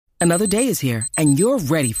Another day is here, and you're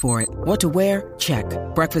ready for it. What to wear? Check.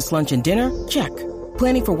 Breakfast, lunch, and dinner? Check.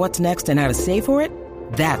 Planning for what's next and how to save for it?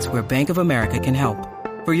 That's where Bank of America can help.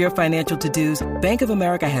 For your financial to-dos, Bank of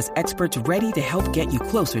America has experts ready to help get you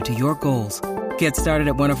closer to your goals. Get started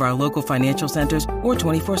at one of our local financial centers or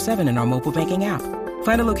 24/7 in our mobile banking app.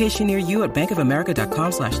 Find a location near you at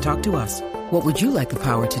bankofamerica.com/talktous. What would you like the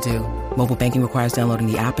power to do? Mobile banking requires downloading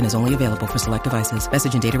the app and is only available for select devices.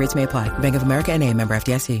 Message and data rates may apply. Bank of America N.A., member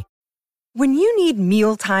FDIC. When you need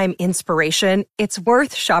mealtime inspiration, it's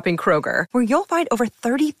worth shopping Kroger, where you'll find over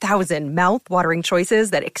 30,000 mouth-watering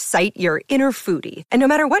choices that excite your inner foodie. And no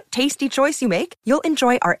matter what tasty choice you make, you'll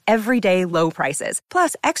enjoy our everyday low prices,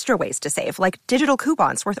 plus extra ways to save, like digital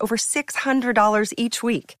coupons worth over $600 each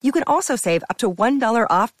week. You can also save up to $1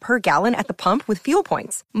 off per gallon at the pump with fuel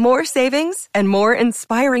points. More savings and more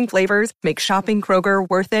inspiring flavors make shopping Kroger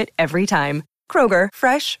worth it every time. Kroger,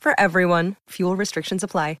 fresh for everyone. Fuel restrictions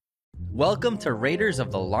apply. Welcome to Raiders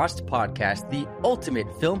of the Lost Podcast, the ultimate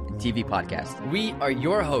film and TV podcast. We are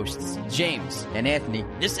your hosts, James and Anthony.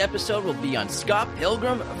 This episode will be on Scott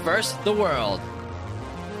Pilgrim vs. the World.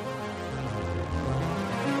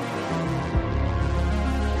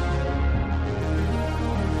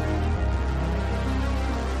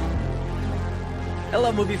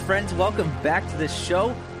 Hello, movie friends. Welcome back to this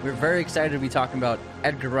show. We're very excited to be talking about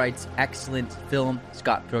Edgar Wright's excellent film,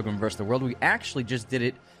 Scott Pilgrim vs. the World. We actually just did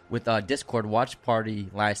it with a Discord watch party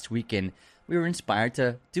last week, and we were inspired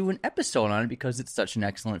to do an episode on it because it's such an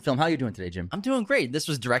excellent film. How are you doing today, Jim? I'm doing great. This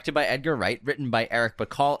was directed by Edgar Wright, written by Eric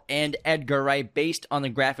Bacall and Edgar Wright, based on the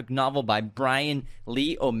graphic novel by Brian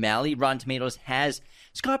Lee O'Malley. Rotten Tomatoes has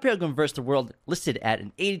Scott Pilgrim vs. the World listed at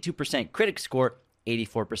an 82% critic score,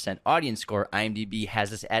 84% audience score. IMDb has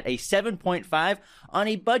this at a 7.5 on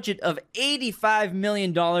a budget of $85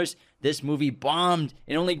 million. This movie bombed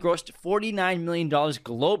and only grossed $49 million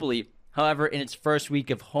globally. However, in its first week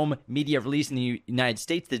of home media release in the United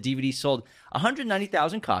States, the DVD sold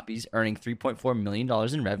 190,000 copies, earning $3.4 million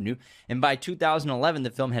in revenue. And by 2011, the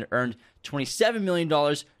film had earned $27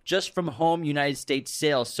 million just from home United States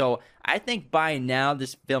sales. So I think by now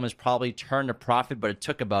this film has probably turned a profit, but it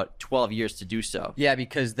took about 12 years to do so. Yeah,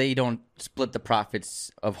 because they don't split the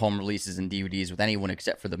profits of home releases and DVDs with anyone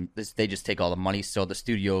except for them. They just take all the money, so the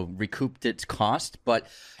studio recouped its cost. But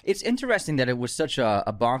it's interesting that it was such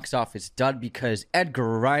a box office dud because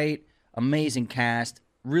Edgar Wright, amazing cast,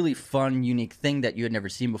 really fun, unique thing that you had never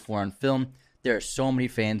seen before on film. There are so many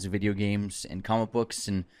fans of video games and comic books,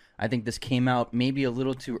 and I think this came out maybe a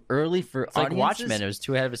little too early for it's audiences. Like Watchmen, it was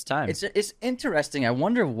too ahead of its time. It's interesting. I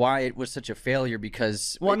wonder why it was such a failure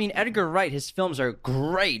because... Well, I mean, Edgar Wright, his films are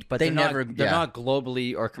great, but they're not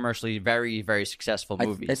globally or commercially very, very successful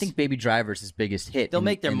movies. I think Baby Driver's his biggest hit. They'll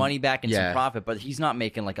make their money back and some profit, but he's not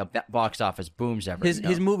making like a box office booms ever.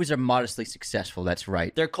 His movies are modestly successful, that's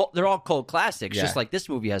right. They're all cult classics, just like this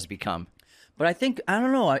movie has become. But I think, I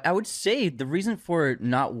don't know, I would say the reason for it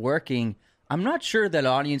not working... I'm not sure that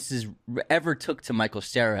audiences ever took to Michael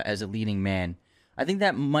Cera as a leading man. I think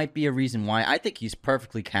that might be a reason why. I think he's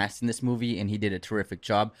perfectly cast in this movie, and he did a terrific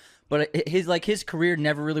job. But his career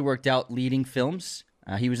never really worked out leading films.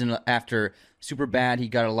 He was after Superbad. He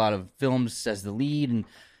got a lot of films as the lead, and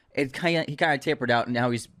he kind of tapered out. And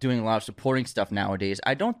now he's doing a lot of supporting stuff nowadays.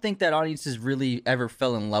 I don't think that audiences really ever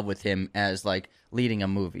fell in love with him as like leading a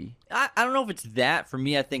movie. I don't know if it's that. For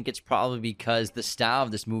me, I think it's probably because the style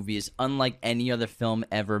of this movie is unlike any other film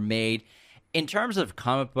ever made. In terms of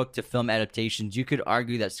comic book to film adaptations, you could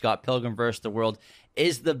argue that Scott Pilgrim vs. the World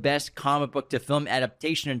is the best comic book to film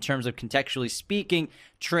adaptation in terms of contextually speaking,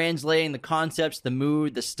 translating the concepts, the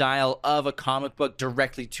mood, the style of a comic book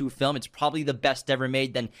directly to film. It's probably the best ever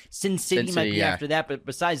made. Then Sin City might be after that, but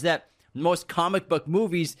besides that, most comic book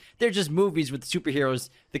movies, they're just movies with superheroes,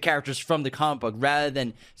 the characters from the comic book, rather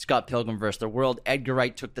than Scott Pilgrim vs. the World. Edgar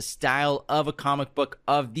Wright took the style of a comic book,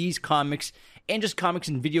 of these comics, and just comics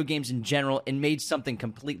and video games in general, and made something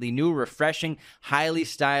completely new, refreshing, highly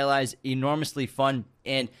stylized, enormously fun.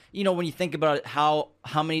 And, you know, when you think about it, how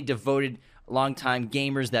many devoted longtime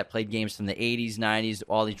gamers that played games from the 80s, 90s,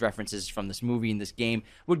 all these references from this movie and this game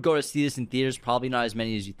would go to see this in theaters. Probably not as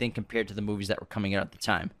many as you think compared to the movies that were coming out at the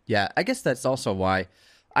time. Yeah, I guess that's also why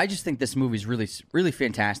I just think this movie is really, really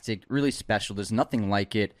fantastic, really special. There's nothing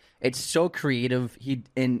like it. It's so creative.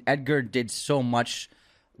 And Edgar did so much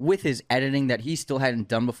with his editing that he still hadn't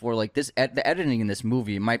done before. Like the editing in this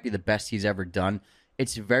movie might be the best he's ever done.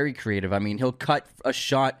 It's very creative. I mean, he'll cut a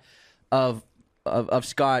shot of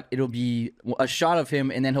Scott. It'll be a shot of him,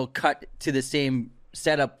 and then he'll cut to the same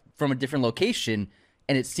setup from a different location,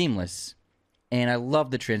 and it's seamless. And I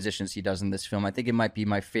love the transitions he does in this film. I think it might be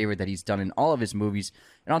my favorite that he's done in all of his movies.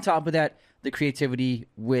 And on top of that, the creativity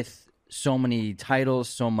with so many titles,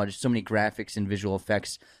 so many graphics and visual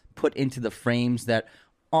effects put into the frames that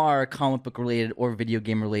are comic book related or video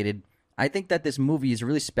game related. I think that this movie is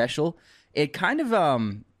really special. It kind of,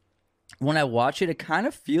 when I watch it, it kind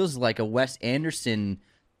of feels like a Wes Anderson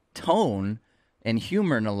tone and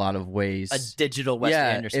humor in a lot of ways. A digital Wes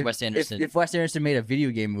Anderson. If Wes Anderson made a video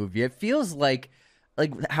game movie, it feels like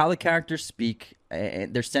how the characters speak,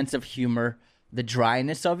 their sense of humor, the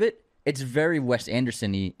dryness of it. It's very Wes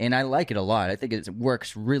Anderson-y, and I like it a lot. I think it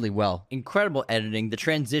works really well. Incredible editing. The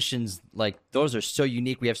transitions, like, those are so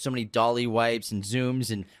unique. We have so many dolly wipes and zooms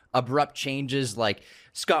and abrupt changes. Like,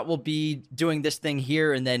 Scott will be doing this thing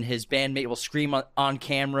here, and then his bandmate will scream on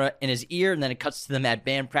camera in his ear, and then it cuts to them at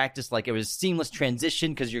band practice. Like, it was seamless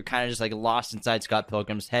transition because you're kind of just, like, lost inside Scott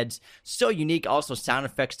Pilgrim's head. So unique. Also, sound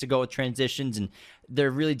effects to go with transitions, and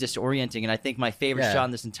they're really disorienting. And I think my favorite shot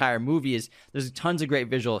in this entire movie is there's tons of great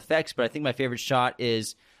visual effects, but I think my favorite shot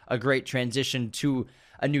is a great transition to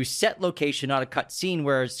a new set location, not a cut scene,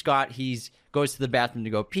 where Scott, goes to the bathroom to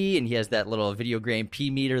go pee, and he has that little video game pee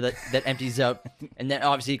meter that empties out. And then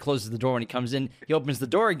obviously he closes the door when he comes in. He opens the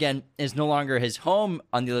door again, and it's no longer his home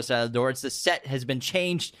on the other side of the door. It's the set has been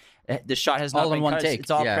changed. The shot has not all been in one cut. take.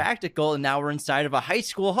 It's all practical, and now we're inside of a high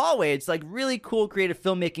school hallway. It's like really cool creative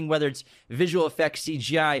filmmaking, whether it's visual effects,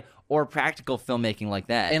 CGI, or practical filmmaking like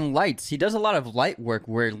that. And lights. He does a lot of light work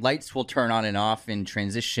where lights will turn on and off in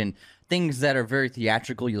transition. Things that are very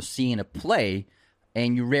theatrical you'll see in a play,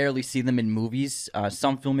 and you rarely see them in movies.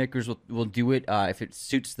 Some filmmakers will do it if it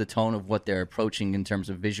suits the tone of what they're approaching in terms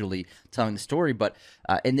of visually telling the story. But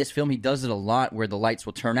in this film, he does it a lot where the lights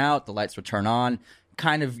will turn out, the lights will turn on.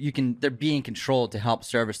 Kind of, they're being controlled to help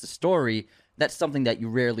service the story. That's something that you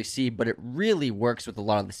rarely see, but it really works with a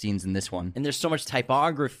lot of the scenes in this one. And there's so much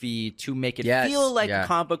typography to make it feel like a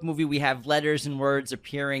comic book movie. We have letters and words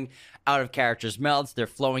appearing out of characters' mouths. They're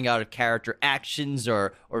flowing out of character actions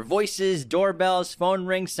or voices, doorbells, phone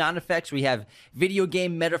rings, sound effects. We have video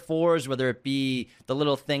game metaphors, whether it be the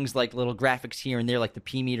little things like little graphics here and there, like the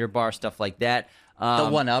P meter bar, stuff like that. The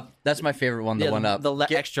one-up. That's my favorite one, the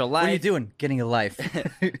one-up. Extra life. What are you doing? Getting a life.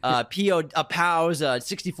 POWs,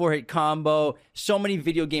 64-hit combo. So many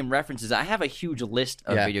video game references. I have a huge list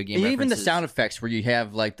of video game references. Even the sound effects where you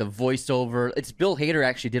have, like, the voiceover. It's Bill Hader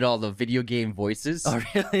actually did all the video game voices. Oh,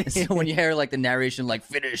 really? So when you hear, like, the narration, like,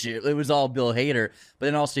 finish it, it was all Bill Hader. But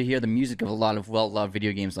then also you hear the music of a lot of well-loved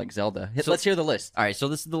video games like Zelda. Let's hear the list. All right, so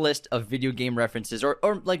this is the list of video game references, or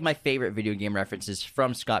like, my favorite video game references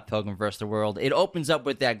from Scott Pilgrim vs. the World. It opens up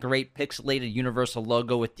with that great pixelated Universal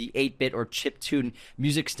logo with the 8-bit or chiptune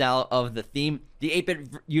music style of the theme. The 8-bit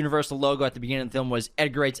Universal logo at the beginning of the film was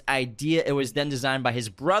Edgar Wright's idea. It was then designed by his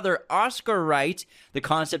brother, Oscar Wright, the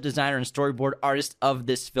concept designer and storyboard artist of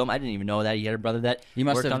this film. I didn't even know that he had a brother that he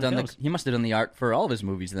must have done the art for all of his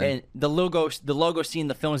movies then. And the logo scene in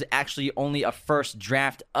the film is actually only a first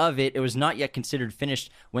draft of it. It was not yet considered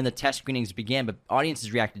finished when the test screenings began, but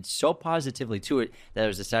audiences reacted so positively to it that it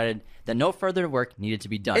was decided that no further work needed to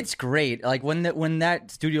be done. It's great. Like when that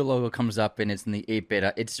studio logo comes up and it's in the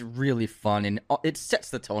 8-bit, it's really fun and it sets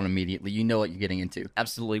the tone immediately. You know what you're getting into.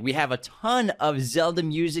 Absolutely. We have a ton of Zelda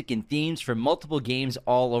music and themes from multiple games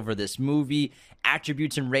all over this movie.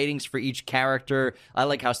 Attributes and ratings for each character. I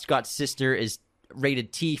like how Scott's sister is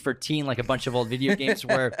rated T for teen, like a bunch of old video games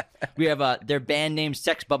where we have their band name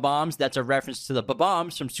Sex Bob-Ombs. That's a reference to the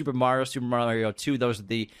Bob-Ombs from Super Mario 2. Those are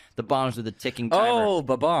the bombs with the ticking timer. Oh,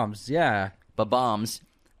 Bob-Ombs, yeah. Bob-Ombs.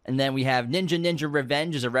 And then we have Ninja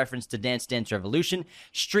Revenge is a reference to Dance Dance Revolution.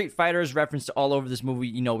 Street Fighter is reference to all over this movie.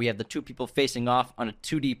 You know, we have the two people facing off on a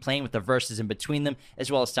 2D plane with the verses in between them,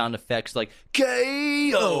 as well as sound effects like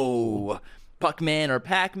KO, Puckman or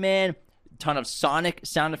Pac-Man. Ton of Sonic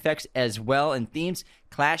sound effects as well and themes.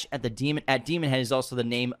 Clash at Demon Head is also the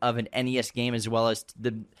name of an NES game, as well as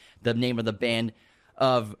the name of the band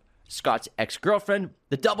of Scott's ex-girlfriend.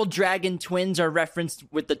 The Double Dragon twins are referenced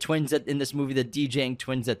with the twins in this movie, the DJing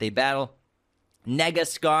twins that they battle. Nega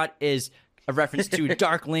Scott is a reference to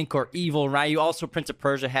Dark Link or Evil Ryu. Also, Prince of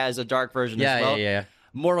Persia has a dark version as well. Yeah.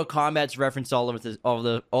 Mortal Kombat's referenced all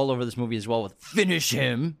over this movie as well with Finish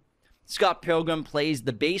Him. Scott Pilgrim plays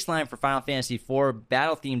the bass line for Final Fantasy IV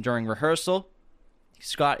battle theme during rehearsal.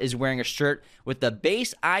 Scott is wearing a shirt with the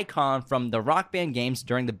bass icon from the Rock Band games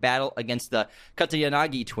during the battle against the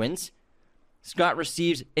Katayanagi twins. Scott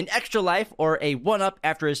receives an extra life or a 1-up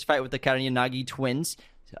after his fight with the Katayanagi twins.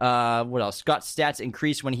 What else? Scott's stats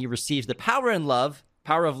increase when he receives the power of love,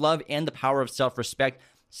 and the power of self-respect.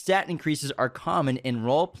 Stat increases are common in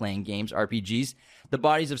role-playing games, RPGs. The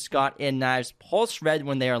bodies of Scott and Knives pulse red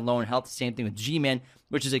when they are low in health. Same thing with G-Man,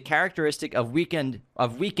 which is a characteristic of weakened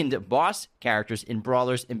boss characters in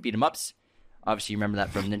brawlers and beat 'em ups. Obviously, you remember that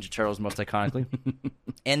from Ninja Turtles most iconically.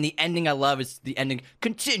 And the ending I love is the ending.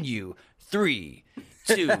 Continue. 3,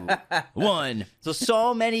 2, 1.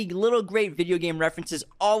 So many little great video game references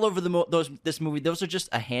all over this movie. Those are just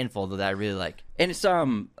a handful that I really like. And it's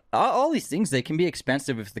all these things, they can be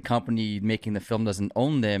expensive if the company making the film doesn't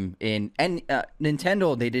own them. And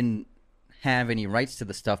Nintendo, they didn't have any rights to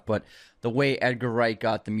the stuff, but the way Edgar Wright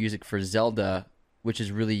got the music for Zelda, which is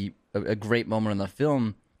really a great moment in the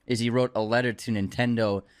film, is he wrote a letter to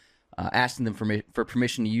Nintendo asking them for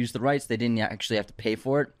permission to use the rights. They didn't actually have to pay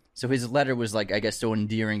for it. So his letter was, like, I guess, so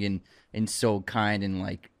endearing and so kind, and,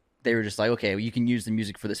 like, they were just like, okay, well, you can use the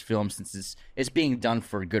music for this film since it's being done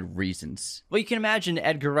for good reasons. Well, you can imagine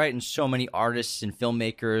Edgar Wright and so many artists and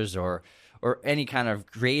filmmakers or any kind of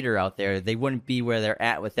creator out there, they wouldn't be where they're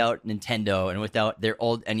at without Nintendo and without their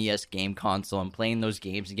old NES game console and playing those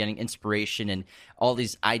games and getting inspiration and all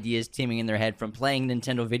these ideas teaming in their head from playing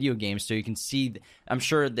Nintendo video games. So you can see, I'm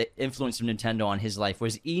sure the influence of Nintendo on his life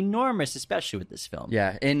was enormous, especially with this film.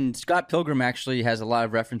 Yeah, and Scott Pilgrim actually has a lot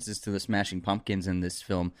of references to the Smashing Pumpkins in this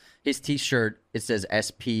film. His T-shirt, it says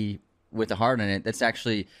SP with a heart in it. That's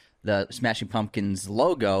actually the Smashing Pumpkins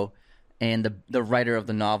logo. And the writer of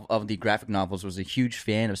the graphic novels was a huge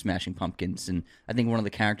fan of Smashing Pumpkins, and I think one of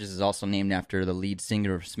the characters is also named after the lead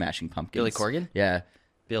singer of Smashing Pumpkins. Billy Corgan? Yeah,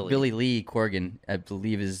 Billy Lee Corgan, I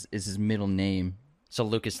believe is his middle name. So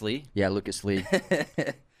Lucas Lee? Yeah, Lucas Lee.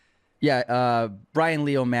 Yeah, Brian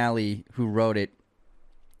Lee O'Malley, who wrote it.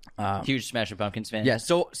 Huge Smashing Pumpkins fan. Yeah,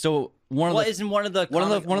 so isn't one of the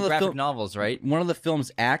graphic novels, right? One of the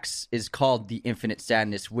film's acts is called The Infinite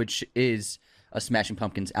Sadness, which is a Smashing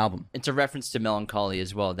Pumpkins album. It's a reference to Melancholy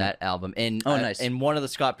as well, that album. And nice. And one of the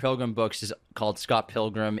Scott Pilgrim books is called Scott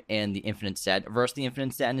Pilgrim and the Infinite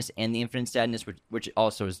Sadness, and the Infinite Sadness, which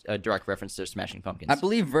also is a direct reference to Smashing Pumpkins. I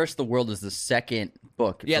believe Verse the World is the second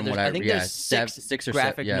book. Yeah, I think there's six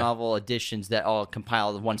graphic novel editions that all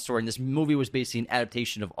compile one story. And this movie was basically an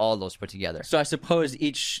adaptation of all those put together. So I suppose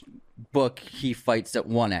each book he fights at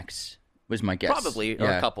 1X. Was my guess. Probably, or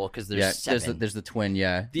a couple, because there's 7. There's the twin,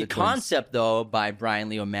 yeah. The concept, though, by Brian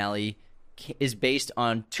Lee O'Malley is based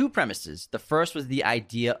on 2 premises. The first was the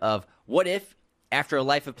idea of, what if, after a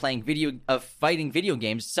life of fighting video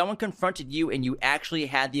games, someone confronted you and you actually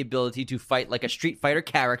had the ability to fight like a Street Fighter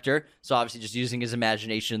character, so obviously just using his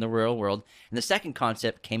imagination in the real world. And the second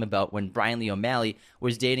concept came about when Brian Lee O'Malley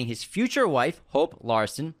was dating his future wife, Hope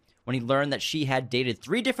Larson. When he learned that she had dated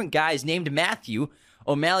 3 different guys named Matthew,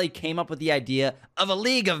 O'Malley came up with the idea of a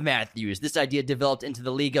League of Matthews. This idea developed into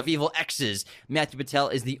the League of Evil X's. Matthew Patel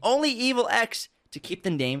is the only evil X to keep the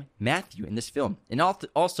name Matthew in this film. And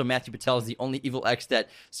also Matthew Patel is the only evil X that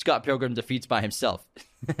Scott Pilgrim defeats by himself.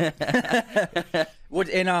 The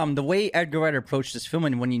way Edgar Wright approached this film,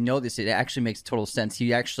 and when you know this, it actually makes total sense.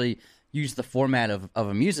 He actually used the format of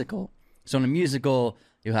a musical. So in a musical,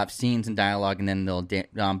 you'll have scenes and dialogue, and then they'll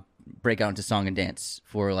break out into song and dance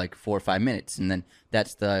for like 4 or 5 minutes, and then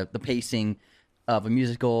that's the pacing of a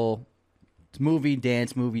musical. It's movie,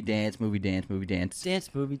 dance, movie, dance, movie, dance, movie, dance. Dance,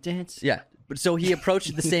 movie, dance. Yeah. But so he approached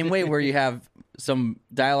it the same way, where you have some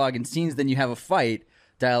dialogue and scenes, then you have a fight,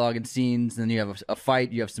 dialogue and scenes, then you have a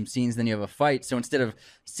fight, you have some scenes, then you have a fight. So instead of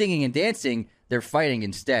singing and dancing, they're fighting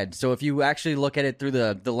instead. So if you actually look at it through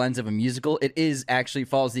the lens of a musical, it is actually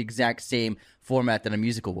follows the exact same format that a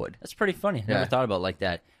musical would. That's pretty funny. I never thought about it like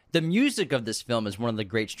that. The music of this film is one of the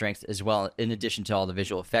great strengths as well, in addition to all the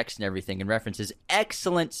visual effects and everything and references.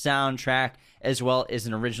 Excellent soundtrack, as well as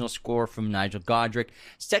an original score from Nigel Godrich.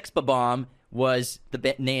 Sex Bob-omb was the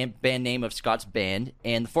band name of Scott's band,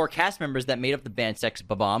 and the 4 cast members that made up the band Sex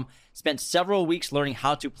Bob-omb spent several weeks learning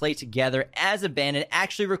how to play together as a band and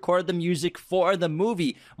actually recorded the music for the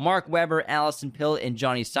movie. Mark Webber, Allison Pill, and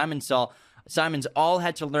Johnny Simons all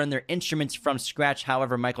had to learn their instruments from scratch.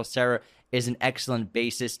 However, Michael Cera is an excellent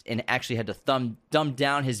bassist and actually had to dumb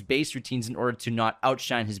down his bass routines in order to not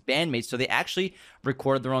outshine his bandmates. So they actually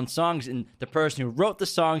recorded their own songs, and the person who wrote the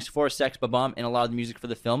songs for Sex Bob-omb and a lot of the music for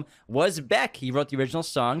the film was Beck. He wrote the original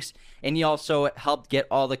songs, and he also helped get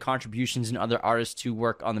all the contributions and other artists to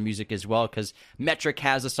work on the music as well, because Metric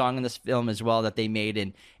has a song in this film as well that they made,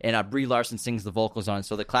 and Brie Larson sings the vocals on.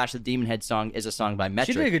 So the Clash of the Demon Head song is a song by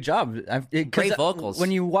Metric. She did a good job. Great vocals.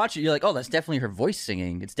 When you watch it, you're like, oh, that's definitely her voice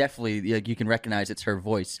singing. It's definitely, like, you can recognize it's her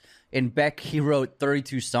voice. And Beck, he wrote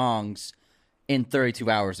 32 songs, in 32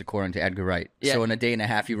 hours, according to Edgar Wright. Yeah. So in a day and a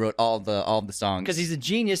half, he wrote all the songs. Because he's a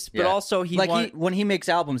genius, but Yeah. also when he makes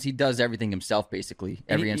albums, he does everything himself, basically,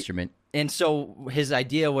 every instrument. And so his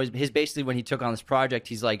idea was basically when he took on this project,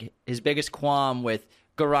 he's like, his biggest qualm with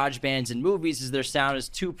garage bands and movies is their sound is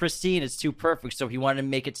too pristine, it's too perfect. So he wanted to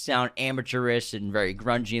make it sound amateurish and very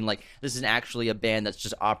grungy, and like this is actually a band that's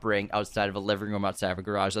just operating outside of a living room, outside of a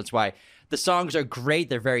garage. That's why the songs are great.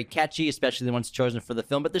 They're very catchy, especially the ones chosen for the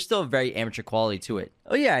film, but there's still a very amateur quality to it.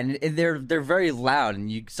 Oh yeah, and they're very loud,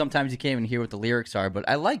 and sometimes you can't even hear what the lyrics are. But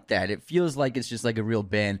I like that. It feels like it's just like a real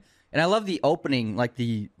band, and I love the opening, like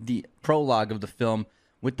the prologue of the film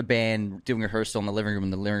with the band doing rehearsal in the living room,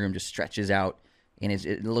 and the living room just stretches out, and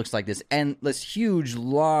it looks like this endless, huge,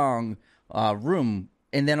 long room.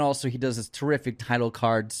 And then also he does this terrific title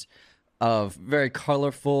cards of very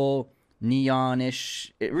colorful,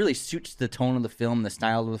 neonish. It really suits the tone of the film, the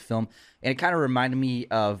style of the film, and it kind of reminded me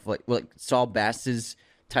of like Saul Bass's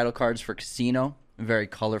title cards for Casino. Very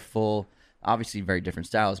colorful, obviously very different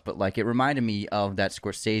styles, but like it reminded me of that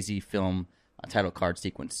Scorsese film title card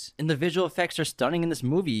sequence. And the visual effects are stunning in this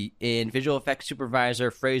movie. And visual effects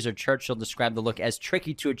supervisor Fraser Churchill described the look as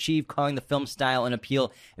tricky to achieve, calling the film style and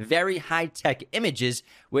appeal very high-tech images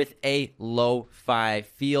with a lo-fi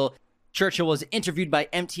feel. Churchill was interviewed by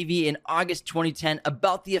MTV in August 2010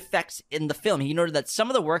 about the effects in the film. He noted that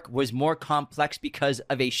some of the work was more complex because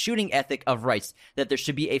of a shooting ethic of Wright's, that there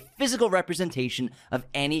should be a physical representation of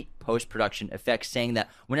any post-production effects, saying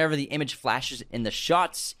that whenever the image flashes in the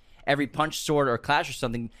shots, every punch, sword, or clash or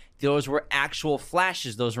something, those were actual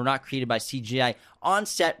flashes. Those were not created by CGI on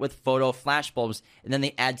set with photo flashbulbs, and then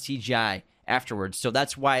they add CGI afterwards. So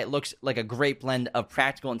that's why it looks like a great blend of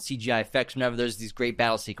practical and CGI effects whenever there's these great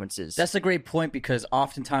battle sequences. That's a great point, because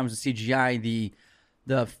oftentimes with CGI, the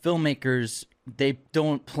filmmakers, they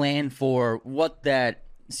don't plan for what that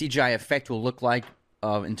CGI effect will look like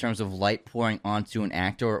in terms of light pouring onto an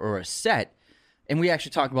actor or a set. And we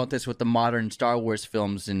actually talk about this with the modern Star Wars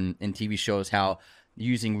films and TV shows, how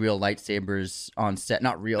using real lightsabers on set,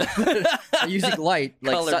 not real, using light,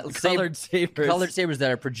 like colored sabers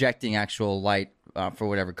that are projecting actual light for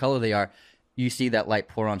whatever color they are. You see that light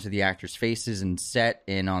pour onto the actors' faces and set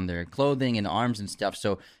and on their clothing and arms and stuff.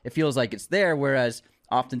 So it feels like it's there, whereas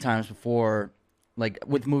oftentimes before, like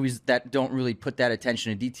with movies that don't really put that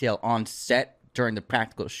attention to detail on set during the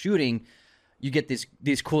practical shooting, you get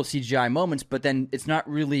these cool CGI moments, but then it's not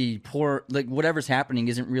really poor. Like whatever's happening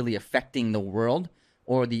isn't really affecting the world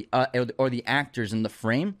or the actors in the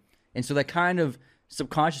frame, and so that kind of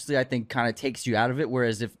subconsciously, I think, kind of takes you out of it.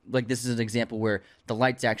 Whereas if like this is an example where the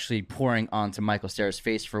light's actually pouring onto Michael Cera's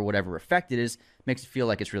face for whatever effect it is, makes it feel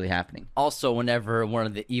like it's really happening. Also, whenever one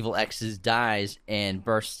of the evil X's dies and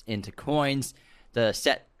bursts into coins, the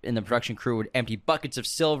set and the production crew would empty buckets of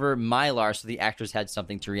silver mylar so the actors had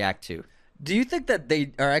something to react to. Do you think that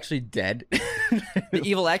they are actually dead? The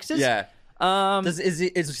evil X's? Yeah.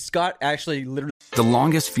 Is Scott actually literally... The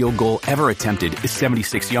longest field goal ever attempted is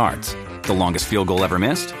 76 yards. The longest field goal ever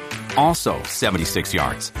missed? Also 76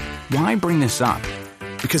 yards. Why bring this up?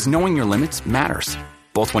 Because knowing your limits matters,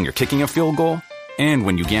 both when you're kicking a field goal and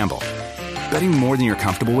when you gamble. Betting more than you're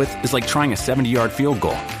comfortable with is like trying a 70-yard field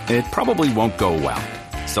goal. It probably won't go well.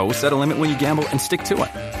 So set a limit when you gamble and stick to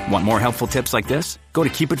it. Want more helpful tips like this? Go to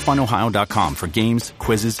keepitfunohio.com for games,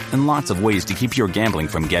 quizzes, and lots of ways to keep your gambling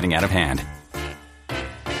from getting out of hand.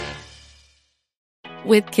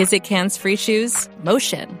 With Kizik hands-free shoes,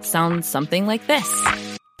 motion sounds something like this.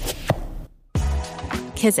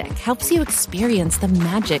 Kizik helps you experience the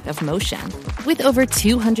magic of motion. With over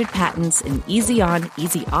 200 patents and easy-on,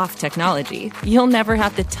 easy-off technology, you'll never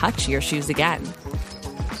have to touch your shoes again.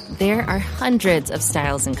 There are hundreds of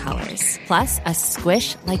styles and colors, plus a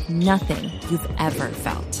squish like nothing you've ever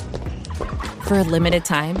felt. For a limited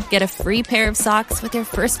time, get a free pair of socks with your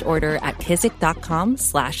first order at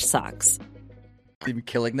kizik.com/socks. even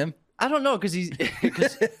killing them? I don't know, because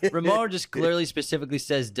Ramon just clearly specifically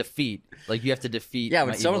says defeat. Like, you have to defeat. Yeah,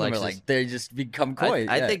 but some of them are like, they just become coy.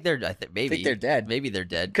 I think they're, maybe they're dead. Maybe they're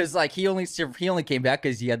dead. Because, like, he only came back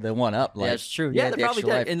because he had the one up. Like, yeah, that's true. Yeah, they're probably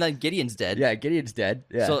dead. And, like, Gideon's dead. Yeah, Gideon's dead.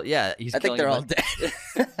 Yeah. So, yeah, he's I think they're all dead.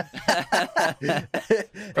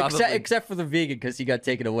 except for the vegan, because he got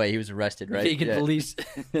taken away. He was arrested, right? Vegan police.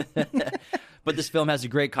 But this film has a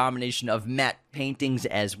great combination of matte paintings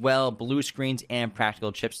as well, blue screens, and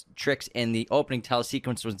practical tricks. And the opening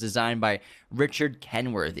telesequence was designed by Richard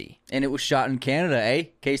Kenworthy. And it was shot in Canada, eh,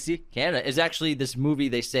 Casey? Canada is actually this movie,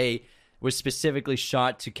 they say, was specifically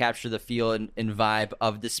shot to capture the feel and vibe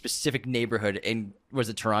of this specific neighborhood in, was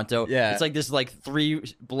it Toronto? Yeah. It's like this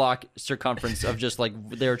 3-block circumference of just like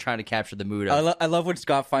they were trying to capture the mood of. I love when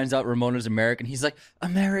Scott finds out Ramona's American. He's like,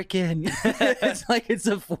 American. It's like it's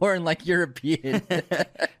a foreign, like European.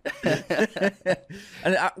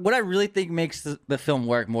 And what I really think makes the film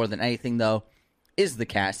work more than anything, though, is the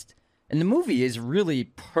cast. And the movie is really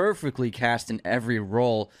perfectly cast in every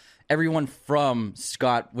role. Everyone from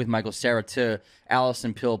Scott with Michael Cera to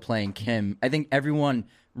Alison Pill playing Kim. I think everyone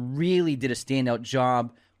really did a standout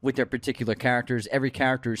job with their particular characters. Every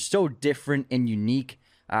character is so different and unique.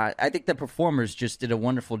 I think the performers just did a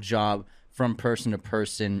wonderful job from person to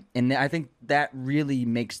person. And I think that really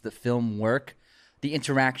makes the film work. The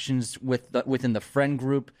interactions within the friend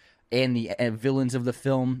group and the villains of the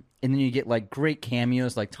film. And then you get great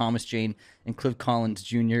cameos like Thomas Jane and Cliff Collins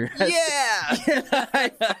Jr. Yeah!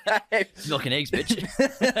 Milk and eggs,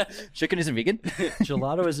 bitch. Chicken isn't vegan.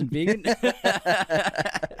 Gelato isn't vegan.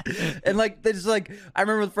 And there's I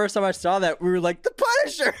remember the first time I saw that, we were like, the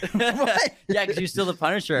Punisher! What? Yeah, because you're still the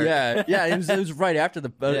Punisher. Yeah, it was right after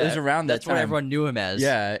it was around that That's time. what everyone knew him as.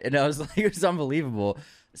 Yeah, and I was like, it was unbelievable.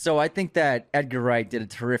 So I think that Edgar Wright did a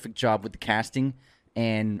terrific job with the casting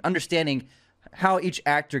and understanding how each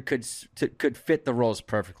actor could fit the roles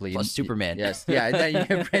perfectly. Plus Superman. Yes. Yeah, and then you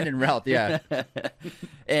have Brandon Routh, yeah.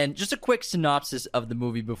 And just a quick synopsis of the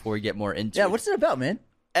movie before we get more into it. Yeah, what's it about, man?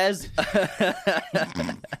 As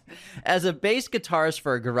a bass guitarist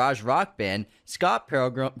for a garage rock band, Scott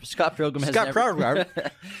Pilgrim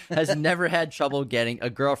has never had trouble getting a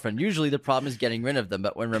girlfriend. Usually the problem is getting rid of them,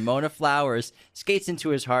 but when Ramona Flowers skates into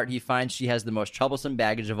his heart, he finds she has the most troublesome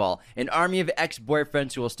baggage of all. An army of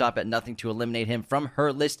ex-boyfriends who will stop at nothing to eliminate him from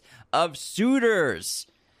her list of suitors.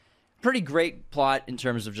 Pretty great plot in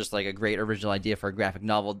terms of just a great original idea for a graphic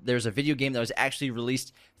novel. There's a video game that was actually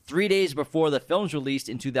released 3 days before the film's released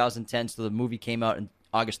in 2010. So the movie came out on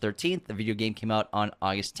August 13th. The video game came out on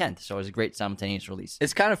August 10th. So it was a great simultaneous release.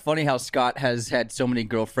 It's kind of funny how Scott has had so many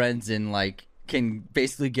girlfriends and can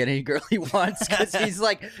basically get any girl he wants because he's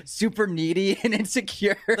super needy and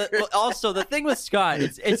insecure. Also, the thing with Scott,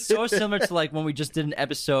 it's so similar to when we just did an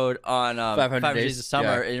episode on 500 Days of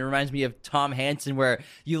Summer. Yeah. It reminds me of Tom Hansen, where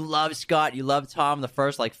you love Scott, you love Tom the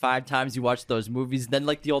first 5 times you watch those movies. Then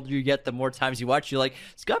the older you get, the more times you watch, you're like,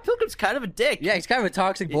 Scott Pilgrim's kind of a dick. Yeah, he's kind of a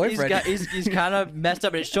toxic boyfriend. He's kind of messed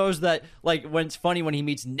up, and it shows that when it's funny when he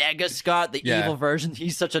meets Nega Scott, the evil version.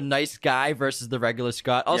 He's such a nice guy versus the regular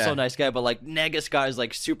Scott, also a nice guy, but Nega Scott is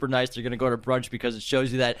super nice. They're gonna go to brunch because it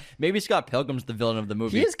shows you that maybe Scott Pilgrim's the villain of the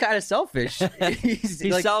movie. He is kind of selfish.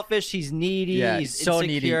 He's selfish. He's needy. Yeah, he's so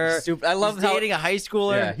insecure. needy. I love he's dating a high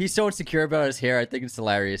schooler. Yeah, he's so insecure about his hair. I think it's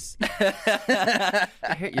hilarious.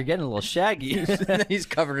 You're getting a little shaggy. He's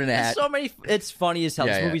covered in a hat. It's funny as hell.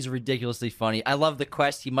 Yeah, this movie's ridiculously funny. I love the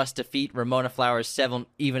quest. He must defeat Ramona Flowers' 7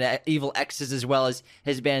 evil exes, as well as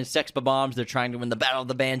his band Sex Bombs. They're trying to win the Battle of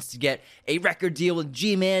the Bands to get a record deal with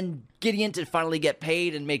G-Man Gideon to finally get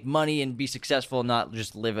paid and make money and be successful and not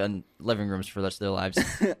just live in living rooms for the rest of their lives.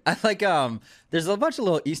 I there's a bunch of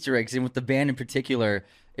little Easter eggs, and with the band in particular,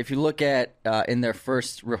 if you look at in their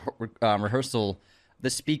first rehearsal, the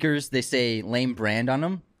speakers, they say lame brand on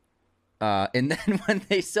them. And then when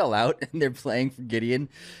they sell out and they're playing for Gideon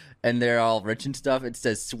and they're all rich and stuff, it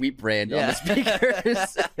says sweet brand on the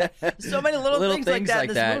speakers. So many little things like that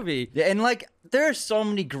in this movie. Yeah, and there are so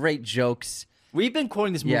many great jokes. We've been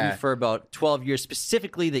quoting this movie for about 12 years,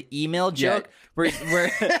 specifically the email joke, where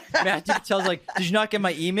Matthew tells, did you not get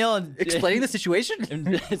my email? And explaining the situation?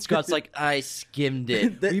 And Scott's like, I skimmed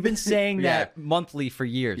it. We've been saying that monthly for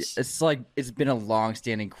years. It's been a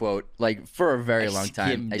long-standing quote, for a very long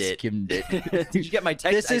time. I skimmed it. Did you get my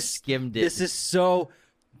text? I skimmed it. This is so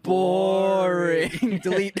boring.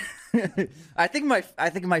 Delete. I think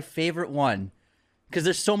my favorite one, because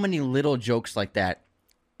there's so many little jokes like that.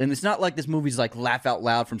 And it's not like this movie's laugh out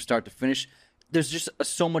loud from start to finish. There's just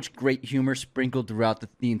so much great humor sprinkled throughout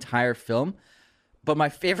the entire film. But my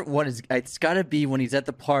favorite one it's got to be when he's at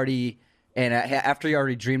the party and after he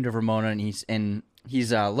already dreamed of Ramona and he's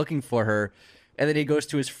looking for her, and then he goes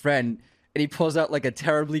to his friend and he pulls out a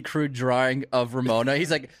terribly crude drawing of Ramona. He's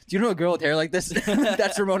like, "Do you know a girl with hair like this?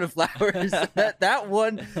 That's Ramona Flowers." That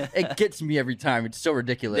one, it gets me every time. It's so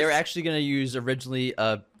ridiculous. They were actually going to use originally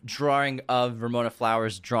a drawing of Ramona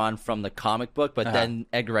Flowers drawn from the comic book, but then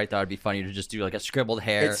Edgar Wright thought it'd be funny to just do a scribbled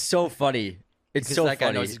hair. It's so funny. It's so that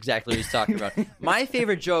funny. Guy knows exactly what he's talking about. My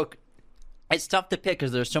favorite joke, it's tough to pick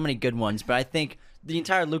because there's so many good ones, but I think the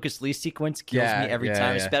entire Lucas Lee sequence kills me every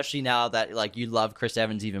time, yeah. especially now that like you love Chris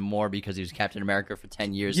Evans even more because he was Captain America for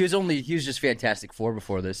 10 years. He was just Fantastic Four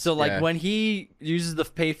before this. So like when he uses the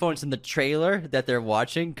payphones in the trailer that they're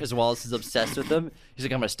watching, because Wallace is obsessed with him, he's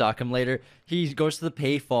like, I'm gonna stalk him later. He goes to the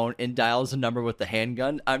payphone and dials a number with the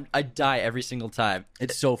handgun. I die every single time.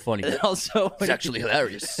 It's so funny. And also, It's actually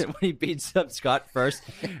hilarious. when he beats up Scott first,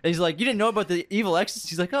 and he's like, "You didn't know about the evil X?"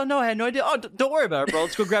 He's like, "Oh no, I had no idea." "Oh, don't worry about it, bro.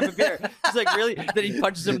 Let's go grab a beer." He's like, "Really?" Then he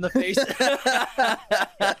punches him in the face.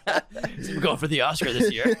 He's like, "We're going for the Oscar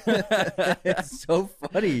this year." It's so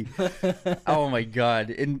funny. Oh my god!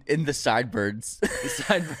 In the sideburns. The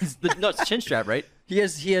sideburns. No, it's chin strap, right? He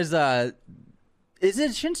has is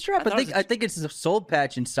it a chin strap? I think it's a soul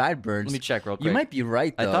patch and sideburns. Let me check real quick. You might be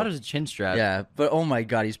right though. I thought it was a chin strap. Yeah, but oh my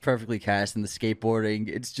god, he's perfectly cast in the skateboarding.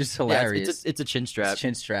 It's just hilarious. Yeah, it's a chin strap. It's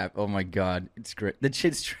chin strap. Oh my god, it's great. The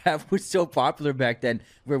chin strap was so popular back then.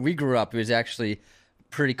 Where we grew up, it was actually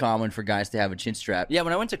pretty common for guys to have a chin strap. Yeah,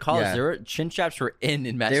 when I went to college, there were chin straps were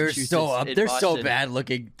in Massachusetts. They're so bad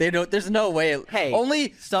looking. They don't. There's no way. Hey,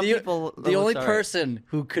 only some people. The only person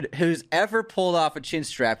who's ever pulled off a chin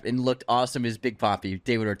strap and looked awesome is Big Papi,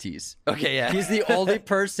 David Ortiz. Okay, yeah, he's the only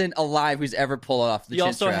person alive who's ever pulled off the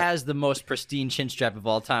chin strap. He also has the most pristine chin strap of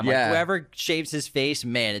all time. Like, whoever shaves his face,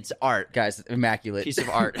 man, it's art. Guys, immaculate piece of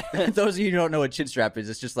art. Those of you who don't know what chin strap is,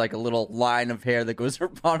 it's just like a little line of hair that goes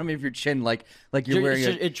around the bottom of your chin, like you're wearing.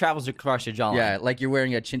 It travels across your jawline. Yeah, like you're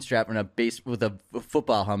wearing a chin strap and a base with a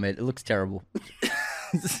football helmet. It looks terrible.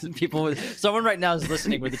 Someone right now is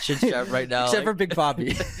listening with a chin strap right now. Except for Big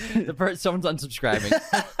Papi. Someone's unsubscribing.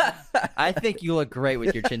 I think you look great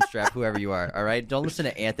with your chin strap, whoever you are. All right, don't listen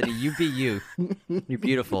to Anthony. You be you. You're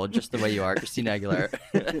beautiful, just the way you are, Christina Aguilera.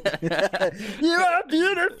 You are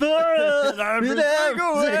beautiful. I'm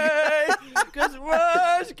away because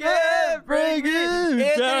words can't bring you down.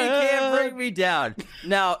 Anthony can't bring me down.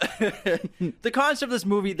 Now, the concept of this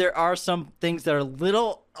movie, there are some things that are a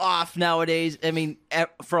little off nowadays. I mean,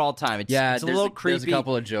 for all time, it's a little creepy. There's a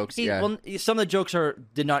couple of jokes. Well, some of the jokes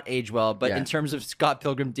did not age well, but in terms of Scott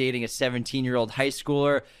Pilgrim dating a 17-year-old high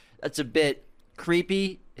schooler, that's a bit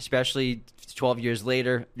creepy, especially 12 years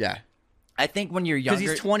later. Yeah. I think when you're younger...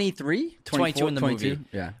 Because he's 23? 22 in the 22? movie.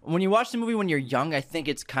 Yeah. When you watch the movie when you're young, I think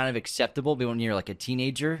it's kind of acceptable, but when you're like a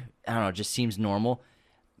teenager, I don't know, it just seems normal.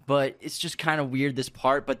 But it's just kind of weird, this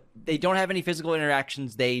part. But they don't have any physical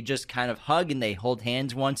interactions. They just kind of hug and they hold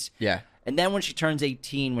hands once. Yeah. And then when she turns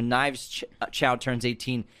 18, when Knives Chow turns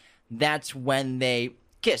 18, that's when they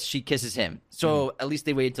kiss. She kisses him. So at least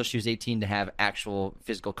they waited until she was 18 to have actual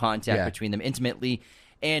physical contact between them intimately.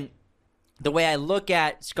 And the way I look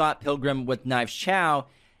at Scott Pilgrim with Knives Chow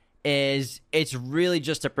is it's really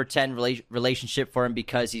just a pretend relationship for him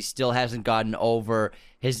because he still hasn't gotten over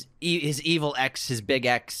his evil ex, his big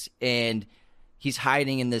ex, and he's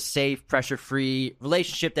hiding in this safe, pressure-free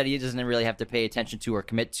relationship that he doesn't really have to pay attention to or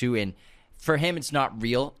commit to. And for him, it's not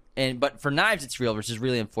real. But for Knives, it's real, which is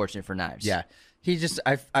really unfortunate for Knives. Yeah.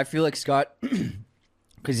 I feel like Scott,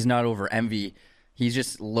 because he's not over envy,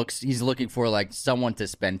 he's looking for like someone to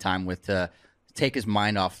spend time with, to take his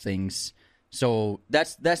mind off things. So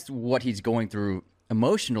that's what he's going through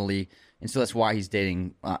emotionally, and so that's why he's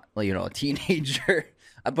dating, a teenager.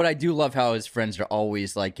 But I do love how his friends are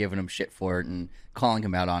always like giving him shit for it and calling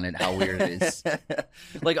him out on it, how weird it is.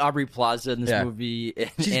 Like Aubrey Plaza in this movie,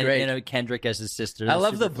 she's great. And Kendrick as his sister. I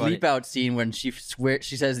love the bleep out scene when she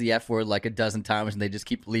says the F word like a dozen times, and they just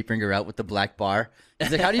keep bleeping her out with the black bar.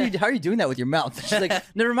 She's like, how are you doing that with your mouth? She's like,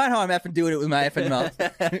 never mind how I'm effing doing it with my effing mouth.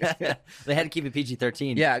 They had to keep it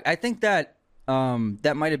PG-13. Yeah, I think that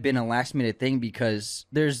that might have been a last minute thing because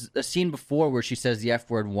there's a scene before where she says the F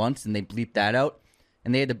word once and they bleep that out.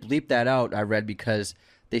 And they had to bleep that out, I read, because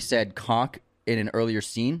they said cock in an earlier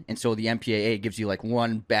scene. And so the MPAA gives you like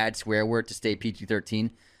one bad swear word to stay PG-13.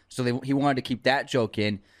 So he wanted to keep that joke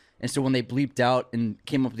in. And so when they bleeped out and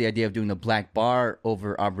came up with the idea of doing the black bar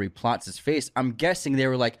over Aubrey Plaza's face, I'm guessing they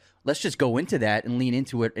were like, let's just go into that and lean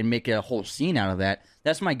into it and make a whole scene out of that.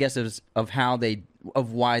 That's my guess of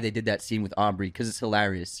why they did that scene with Aubrey, because it's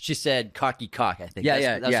hilarious. She said cocky cock, I think.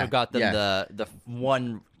 That's what got them the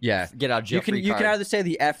one get out of jail free card. You can either say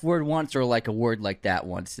the F word once or like a word like that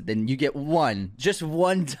once. Then you get just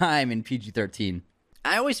one time in PG-13.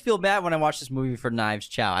 I always feel bad when I watch this movie for Knives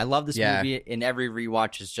Chow. I love this movie, and every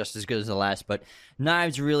rewatch is just as good as the last. But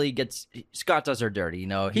Knives really Scott does her dirty.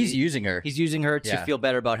 He's using her. He's using her to feel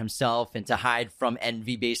better about himself and to hide from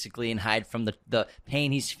envy, basically, and hide from the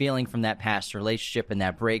pain he's feeling from that past relationship and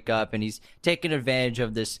that breakup. And he's taking advantage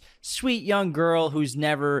of this sweet young girl who's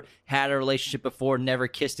never had a relationship before, never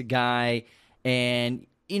kissed a guy, and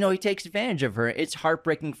he takes advantage of her. It's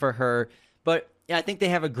heartbreaking for her, but Yeah, I think they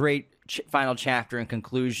have a great final chapter and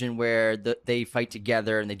conclusion where they fight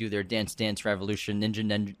together and they do their Dance Dance Revolution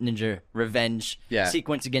Ninja Revenge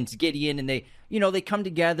sequence against Gideon, and they come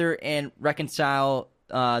together and reconcile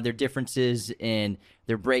their differences and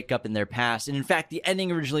their breakup and their past. And in fact, the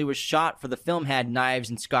ending originally was shot for the film had Knives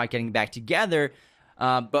and Scott getting back together,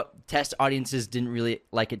 but test audiences didn't really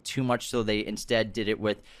like it too much, so they instead did it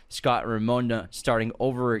with Scott and Ramona starting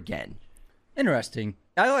over again. Interesting.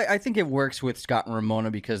 I think it works with Scott and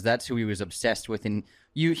Ramona because that's who he was obsessed with, and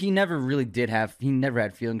he never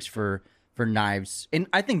had feelings for Knives. And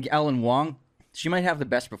I think Ellen Wong, she might have the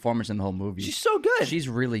best performance in the whole movie. She's so good. She's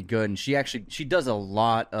really good, and she does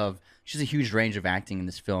she's a huge range of acting in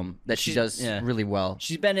this film that she does really well.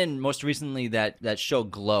 She's been in most recently that show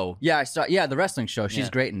Glow. Yeah, I saw. Yeah, the wrestling show.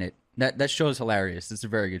 She's great in it. That show is hilarious. It's a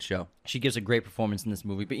very good show. She gives a great performance in this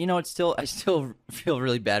movie, but I still feel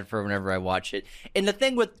really bad for her whenever I watch it. And the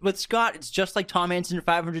thing with Scott, it's just like Tom Hanks in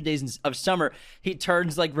 500 Days of Summer. He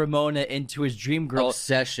turns like Ramona into his dream girl.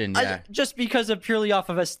 Obsession, yeah. Just because of purely off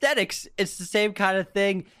of aesthetics, it's the same kind of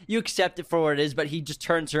thing. You accept it for what it is, but he just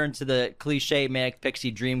turns her into the cliche manic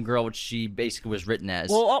pixie dream girl, which she basically was written as.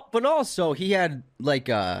 Well, but also he had like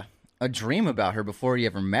a dream about her before he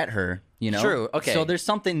ever met her. True. Okay. So there's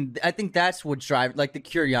something. I think that's what drives like the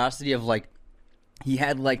curiosity of like he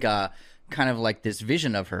had like a kind of like this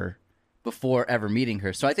vision of her before ever meeting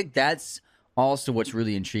her. So I think that's also what's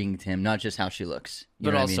really intriguing to him, not just how she looks.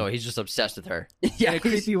 But also, he's just obsessed with her. Yeah, in a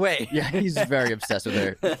creepy way. Yeah, he's very obsessed with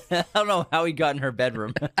her. I don't know how he got in her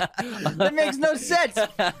bedroom. That makes no sense.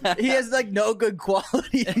 He has like no good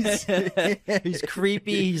qualities. He's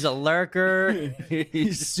creepy. He's a lurker.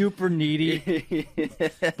 He's super needy.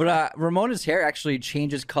 But Ramona's hair actually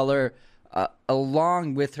changes color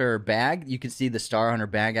along with her bag. You can see the star on her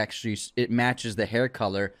bag. Actually, it matches the hair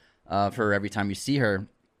color of her every time you see her.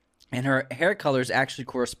 And her hair colors actually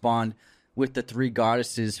correspond with the three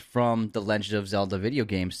goddesses from the Legend of Zelda video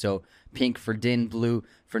game. So pink for Din, blue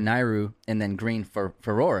for Nayru, and then green for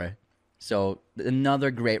Aurora. So another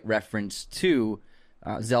great reference to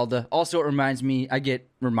Zelda. Also, it reminds me, I get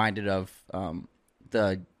reminded of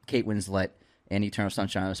the Kate Winslet and Eternal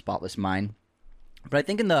Sunshine of a Spotless Mind. But I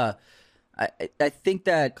think I think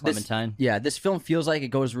that Clementine. This film feels like it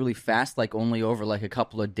goes really fast, like only over like a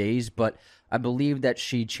couple of days. But I believe that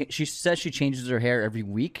she says she changes her hair every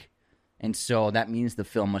week, and so that means the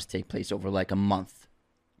film must take place over like a month.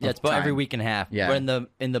 Yeah, it's about every week and a half. Yeah. But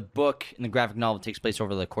in the book, in the graphic novel, it takes place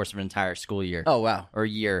over the course of an entire school year. Oh wow, or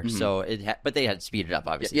year. Mm-hmm. So but they had to speed it up,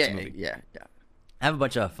 obviously. Yeah. I have a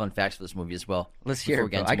bunch of fun facts for this movie as well. Let's hear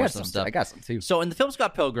it. I got some stuff. I got some too. So in the film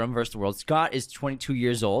Scott Pilgrim vs. the World, Scott is 22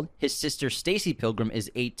 years old. His sister Stacy Pilgrim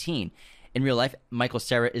is 18. In real life, Michael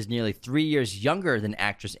Cera is nearly 3 years younger than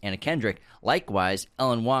actress Anna Kendrick. Likewise,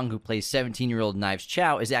 Ellen Wong, who plays 17-year-old Knives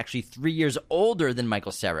Chow, is actually 3 years older than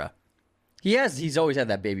Michael Cera. He's always had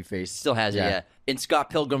that baby face. Still has it, yeah. In Scott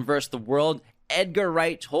Pilgrim vs. the World, Edgar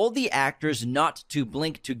Wright told the actors not to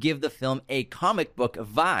blink to give the film a comic book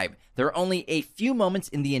vibe. There are only a few moments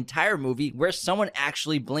in the entire movie where someone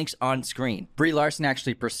actually blinks on screen. Brie Larson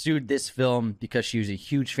actually pursued this film because she was a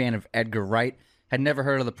huge fan of Edgar Wright. Had never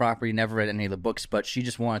heard of the property, never read any of the books, but she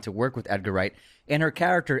just wanted to work with Edgar Wright. And her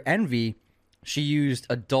character, Envy, she used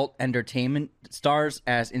adult entertainment stars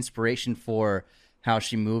as inspiration for how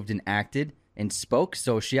she moved and acted and spoke.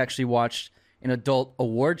 So she actually watched an adult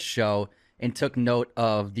awards show and took note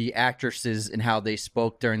of the actresses and how they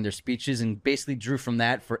spoke during their speeches and basically drew from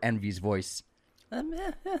that for Envy's voice.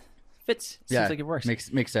 Fits. Seems like it works.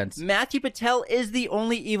 Makes sense. Matthew Patel is the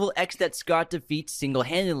only evil ex that Scott defeats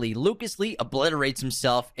single-handedly. Lucas Lee obliterates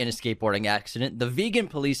himself in a skateboarding accident. The vegan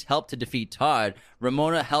police help to defeat Todd.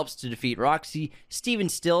 Ramona helps to defeat Roxy. Steven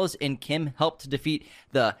Stills and Kim help to defeat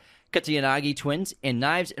the Katayanagi twins. And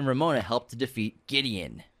Knives and Ramona help to defeat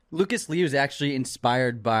Gideon. Lucas Lee was actually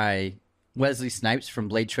inspired by Wesley Snipes from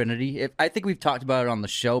Blade Trinity. I think we've talked about it on the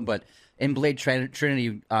show, but in Blade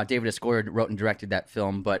Trinity, David Escoyer wrote and directed that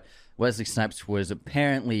film, but Wesley Snipes was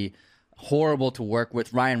apparently horrible to work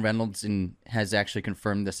with. Ryan Reynolds has actually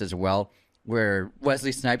confirmed this as well, where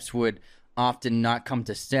Wesley Snipes would often not come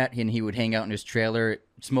to set and he would hang out in his trailer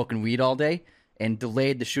smoking weed all day and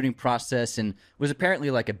delayed the shooting process and was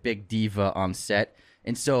apparently like a big diva on set.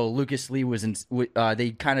 And so Lucas Lee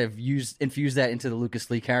they kind of infused that into the Lucas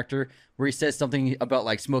Lee character, where he says something about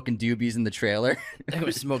like smoking doobies in the trailer. I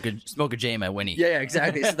was smoke a J in my Winnie. Yeah,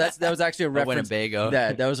 exactly. So that was actually a reference. Winnebago.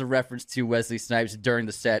 That was a reference to Wesley Snipes during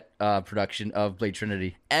the set production of Blade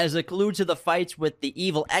Trinity. As a clue to the fights with the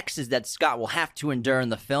evil X's that Scott will have to endure in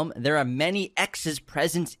the film, there are many X's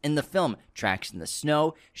present in the film. Tracks in the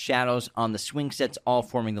snow, shadows on the swing sets, all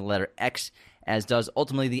forming the letter X. as does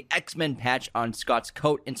ultimately the X-Men patch on Scott's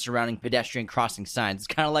coat and surrounding pedestrian crossing signs. It's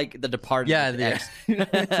kind of like The Departed with X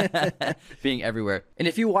being everywhere. And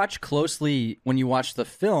if you watch closely when you watch the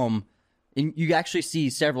film, you actually see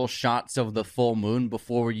several shots of the full moon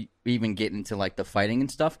before we even get into like the fighting and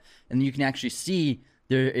stuff. And you can actually see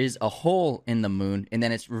there is a hole in the moon, and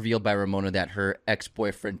then it's revealed by Ramona that her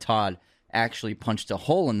ex-boyfriend Todd actually punched a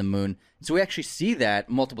hole in the moon. So we actually see that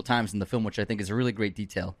multiple times in the film, which I think is a really great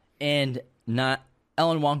detail. And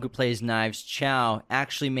Ellen Wong, who plays Knives Chow,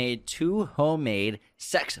 actually made 2 homemade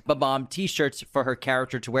Sex Bomb t-shirts for her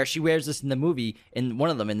character to wear. She wears this in the movie, in one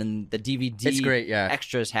of them, and then the DVD it's great, yeah.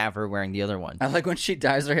 extras have her weering the other one. I like when she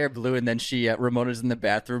dyes her hair blue, and then Ramona's in the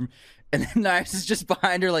bathroom, and then Knives is just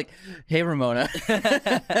behind her like, hey, Ramona.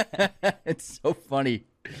 It's so funny.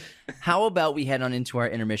 How about we head on into our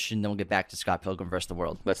intermission, then we'll get back to Scott Pilgrim vs. the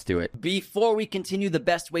World. Let's do it. Before we continue, the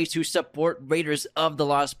best way to support Raiders of the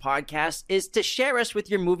Lost podcast is to share us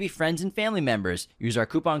with your movie friends and family members. Use our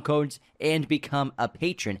coupon codes and become a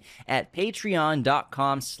patron at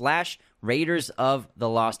patreon.com/Raiders of the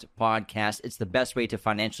Lost podcast. It's the best way to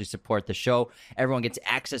financially support the show. Everyone gets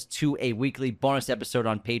access to a weekly bonus episode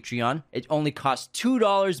on Patreon. It only costs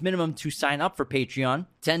 $2 minimum to sign up for Patreon.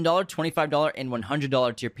 $10, $25, and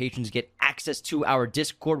 $100 tier patrons get access to our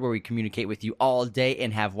Discord where we communicate with you all day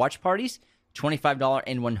and have watch parties. $25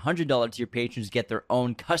 and $100 tier patrons get their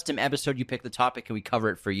own custom episode. You pick the topic and we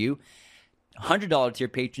cover it for you. $100 tier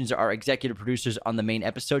patrons are executive producers on the main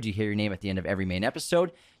episode. You hear your name at the end of every main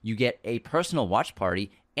episode. You get a personal watch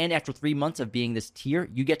party, and after 3 months of being this tier,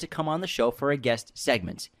 you get to come on the show for a guest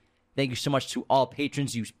segment. Thank you so much to all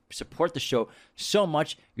patrons. You support the show so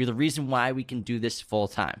much. You're the reason why we can do this full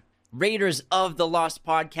time. Raiders of the Lost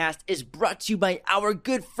podcast is brought to you by our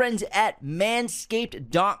good friends at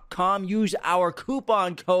manscaped.com. Use our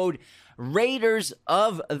coupon code Raiders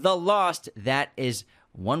of the Lost. That is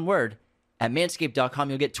one word. At manscaped.com,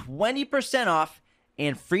 you'll get 20% off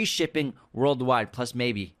and free shipping worldwide, plus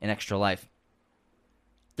maybe an extra life.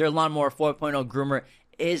 Their Lawnmower 4.0 groomer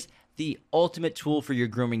is the ultimate tool for your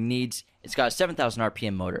grooming needs. It's got a 7,000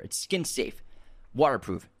 RPM motor. It's skin safe,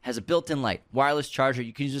 waterproof, has a built-in light, wireless charger.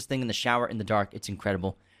 You can use this thing in the shower in the dark. It's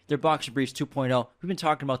incredible. Their Boxer Briefs 2.0, we've been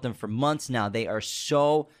talking about them for months now. They are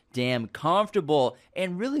so damn comfortable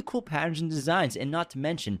and really cool patterns and designs. And not to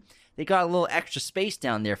mention, they got a little extra space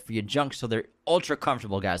down there for your junk, so they're ultra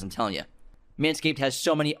comfortable, guys, I'm telling you. Manscaped has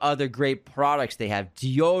so many other great products. They have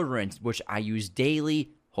deodorant, which I use daily.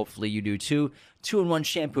 Hopefully you do too. 2-in-1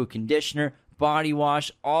 shampoo, conditioner, body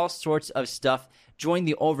wash, all sorts of stuff. Join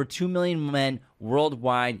the over 2 million men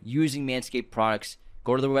worldwide using Manscaped products.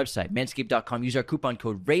 Go to their website, manscaped.com. Use our coupon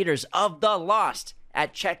code Raiders of the Lost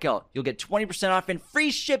at checkout. You'll get 20% off and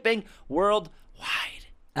free shipping worldwide.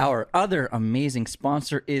 Our other amazing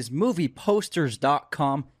sponsor is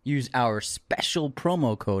movieposters.com. Use our special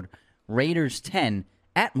promo code Raiders10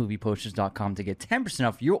 at movieposters.com to get 10%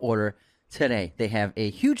 off your order today. They have a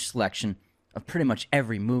huge selection of pretty much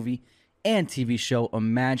every movie and TV show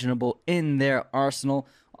imaginable in their arsenal,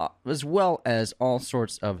 as well as all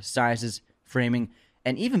sorts of sizes, framing,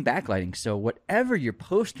 and even backlighting. So whatever your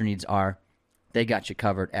poster needs are, they got you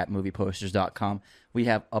covered at movieposters.com. We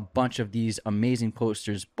have a bunch of these amazing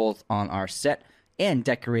posters both on our set and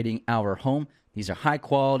decorating our home. These are high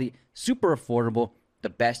quality, super affordable, the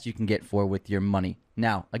best you can get for with your money.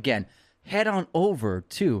 Now, again, head on over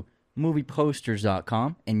to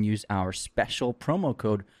movieposters.com and use our special promo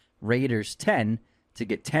code Raiders10 to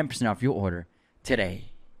get 10% off your order today.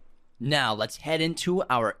 Now, let's head into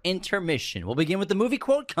our intermission. We'll begin with the movie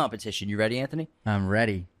quote competition. You ready, Anthony? I'm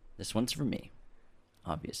ready. This one's for me,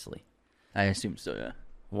 obviously. I assume so, yeah.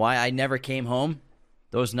 Why I never came home?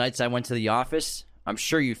 Those nights I went to the office? I'm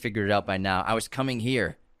sure you figured it out by now. I was coming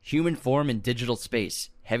here. Human form in digital space.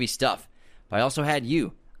 Heavy stuff. But I also had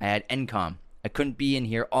you. I had NCOM. I couldn't be in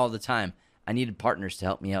here all the time. I needed partners to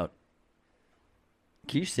help me out.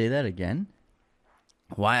 Can you say that again?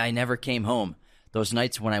 Why I never came home. Those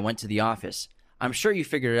nights when I went to the office. I'm sure you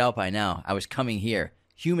figured it out by now. I was coming here.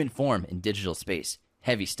 Human form in digital space.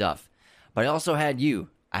 Heavy stuff. But I also had you.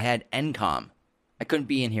 I had NCOM. I couldn't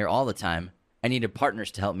be in here all the time. I needed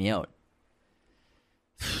partners to help me out.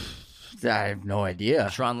 I have no idea.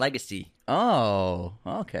 Tron Legacy. Oh,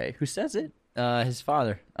 okay. Who says it? His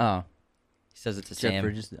father. Oh. He says it to Jeff Sam.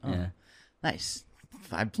 Bridges. Oh. Yeah. Nice.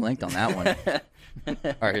 I blanked on that one. All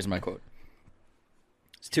right, here's my quote.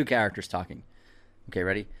 It's 2 characters talking. Okay,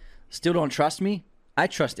 ready? Still don't trust me? I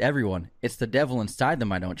trust everyone. It's the devil inside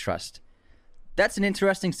them I don't trust. That's an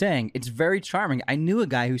interesting saying. It's very charming. I knew a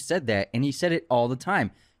guy who said that, and he said it all the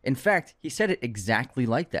time. In fact, he said it exactly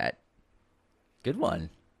like that. Good one.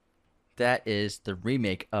 That is the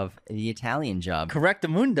remake of The Italian Job.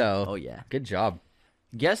 Correctamundo. Oh, yeah. Good job.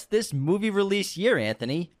 Guess this movie release year,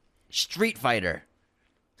 Anthony. Street Fighter.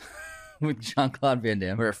 With Jean-Claude Van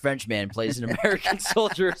Damme. Where a French man plays an American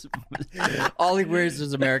soldier. All he wears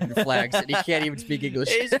is American flags, and he can't even speak English.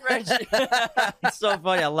 He's French. It's so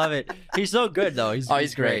funny. I love it. He's so good, though.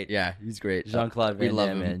 He's great. Yeah, he's great. Jean-Claude Van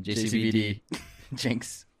Damme, man. JCVD.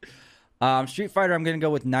 Jinx. Street Fighter, I'm going to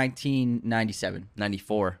go with 1997.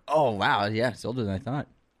 94. Oh, wow. Yeah, it's older than I thought.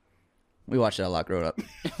 We watched that a lot growing up.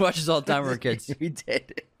 Watches all the time when we were kids. We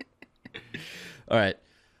did. All right.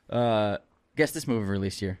 Guess this movie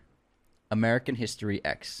release year. American History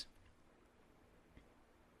X.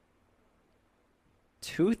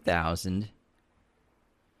 2002.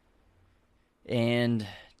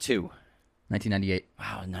 1998.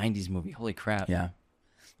 Wow, 90s movie. Holy crap. Yeah.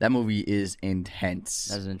 That movie is intense.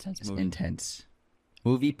 That is an intense movie. Intense.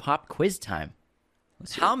 Movie pop quiz time.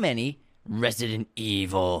 How many Resident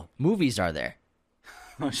Evil movies are there?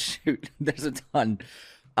 Oh, shoot. There's a ton.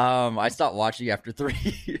 I stopped watching after 3. I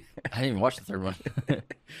didn't even watch the third one.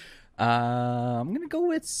 I'm going to go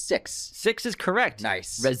with 6. 6 is correct.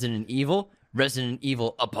 Nice. Resident Evil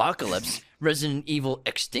Apocalypse, Resident Evil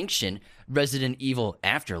Extinction, Resident Evil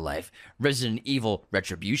Afterlife, Resident Evil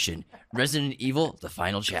Retribution, Resident Evil The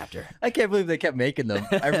Final Chapter. I can't believe they kept making them.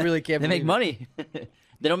 I really can't They believe make money.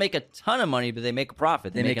 They don't make a ton of money, but they make a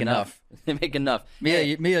profit. They make enough. They make enough.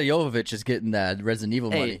 Mila Jovovich is getting that Resident Evil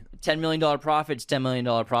money. $10 million profit, it's $10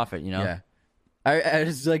 million profit, you know? Yeah.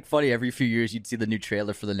 It's like funny, every few years you'd see the new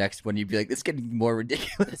trailer for the next one, you'd be like, it's getting more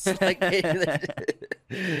ridiculous. Like, at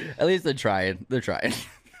least they're trying.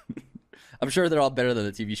 I'm sure they're all better than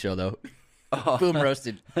the TV show, though. Oh. Boom,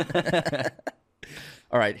 roasted.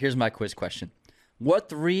 All right, here's my quiz question. What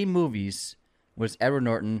 3 movies was Edward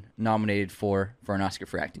Norton nominated for an Oscar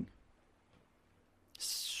for acting?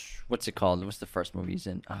 What's it called? What's the first movie he's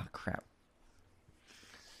in? Oh, crap.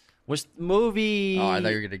 What's the movie? Oh, I thought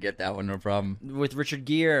you were going to get that one, no problem. With Richard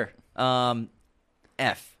Gere.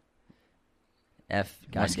 F. Can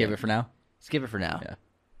I skip it for now? Skip it for now. Yeah.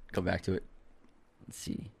 Come back to it. Let's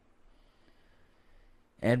see.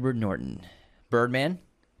 Edward Norton. Birdman?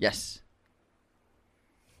 Yes.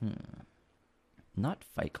 Not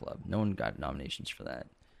Fight Club. No one got nominations for that.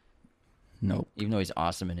 Nope. Even though he's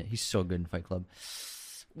awesome in it. He's so good in Fight Club.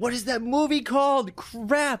 What is that movie called?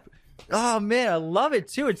 Crap. Oh, man, I love it,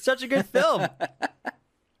 too. It's such a good film.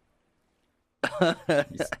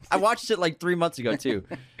 I watched it like 3 months ago, too.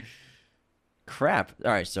 Crap.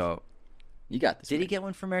 All right, so you got this. Did he get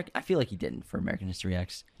one for American? I feel like he didn't for American History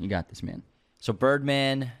X. You got this, man. So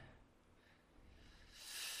Birdman.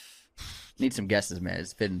 Need some guesses, man.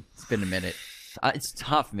 It's been a minute. It's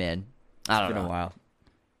tough, man. I don't know. It's been a while.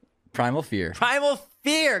 Primal Fear. Primal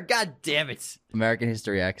Fear. God damn it. American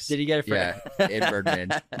History X. Did he get it for? Yeah, and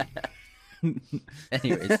Birdman.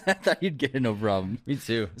 Anyways, I thought you'd get it, no problem. Me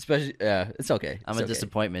too. Especially, it's okay. I'm a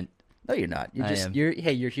disappointment. No, you're not. You're just. I am.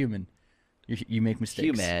 You're human. You make mistakes.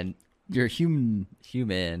 Human. You're human.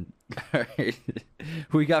 Human. All right.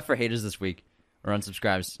 Who we got for haters this week or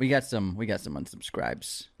unsubscribes? We got some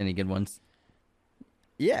unsubscribes. Any good ones?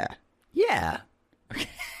 Yeah. Yeah. Okay.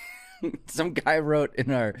 Some guy wrote in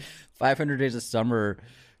our 500 Days of Summer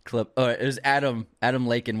clip. It was Adam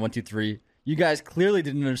Lakin 123. You guys clearly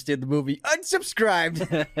didn't understand the movie.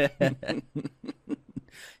 Unsubscribed.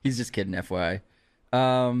 He's just kidding, FYI.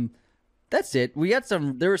 That's it.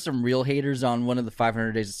 There were some real haters on one of the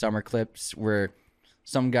 500 Days of Summer clips where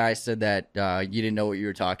some guy said that you didn't know what you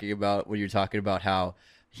were talking about when you were talking about how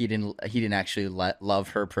he didn't actually love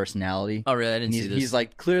her personality. Oh, really? I didn't see this. He's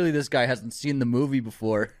like, clearly this guy hasn't seen the movie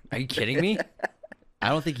before. Are you kidding me? I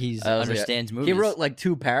don't think he understands movies. He wrote like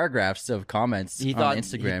 2 paragraphs of comments on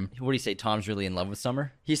Instagram. What do you say? Tom's really in love with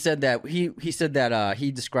Summer? He said that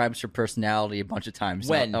he describes her personality a bunch of times.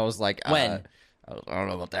 When? I was like, when? I don't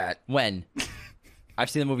know about that. When? I've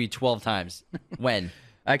seen the movie 12 times. When?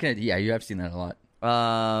 Yeah, you have seen that a lot.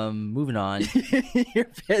 Moving on. You're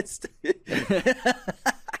pissed.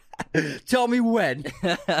 Tell me when.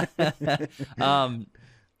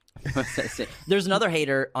 There's another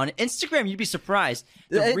hater on Instagram. You'd be surprised.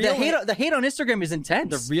 The hate on Instagram is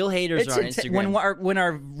intense. The real haters are on Instagram. When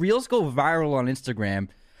our reels go viral on Instagram,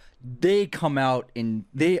 they come out and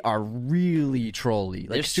they are really trolly.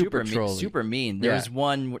 Like, they're super trolly. Super mean. There's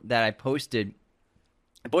one that I posted.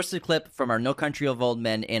 I posted a clip from our No Country of Old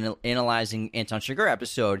Men analyzing Anton Chigurh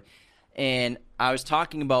episode, and I was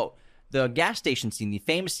talking about the gas station scene, the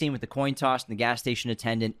famous scene with the coin toss and the gas station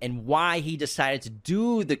attendant, and why he decided to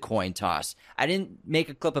do the coin toss. I didn't make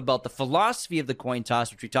a clip about the philosophy of the coin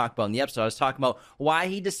toss, which we talked about in the episode. I was talking about why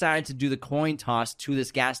he decided to do the coin toss to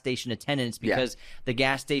this gas station attendant. It's because the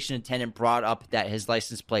gas station attendant brought up that his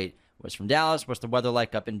license plate was from Dallas. What's the weather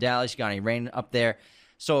like up in Dallas? You got any rain up there?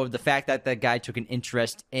 So the fact that that guy took an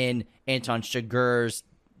interest in Anton Chigurh's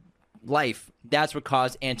life, that's what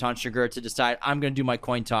caused Anton Chigurh to decide, I'm going to do my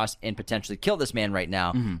coin toss and potentially kill this man right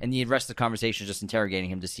now. And the rest of the conversation is just interrogating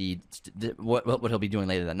him to see what he'll be doing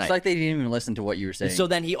later that night. It's like they didn't even listen to what you were saying. So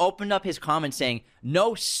then he opened up his comment saying,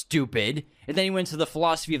 no, stupid. And then he went to the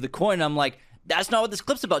philosophy of the coin. And I'm like, that's not what this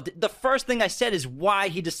clip's about. The first thing I said is why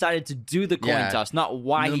he decided to do the coin toss, not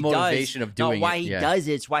why the he motivation does. of doing not why it, he does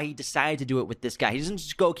it. It's why he decided to do it with this guy. He doesn't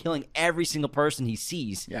just go killing every single person he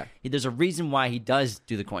sees. There's a reason why he does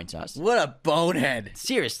do the coin toss. What a bonehead.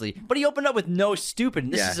 Seriously. But he opened up with no stupid.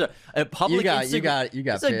 And this is a public Instagram. You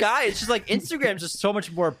got it's a guy. It's just like Instagram's just so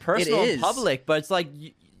much more personal and public. But it's like,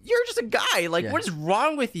 you're just a guy. Like, what is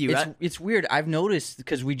wrong with you? It's weird. I've noticed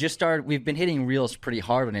because we've been hitting Reels pretty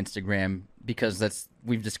hard on Instagram because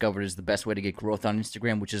we've discovered is the best way to get growth on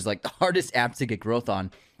Instagram, which is like the hardest app to get growth on.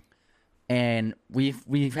 And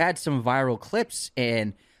we've had some viral clips,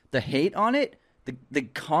 and the hate on it, the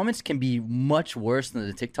comments can be much worse than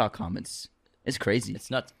the TikTok comments. It's crazy. It's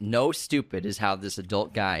not no stupid is how this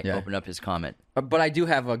adult guy opened up his comment. But I do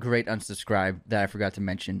have a great unsubscribe that I forgot to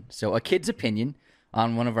mention. So a kid's opinion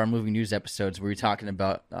on one of our movie news episodes where we were talking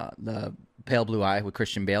about the Pale Blue Eye with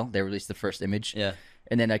Christian Bale. They released the first image. Yeah.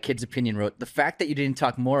 And then a kid's opinion wrote, the fact that you didn't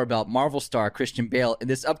talk more about Marvel star Christian Bale in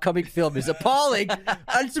this upcoming film is appalling.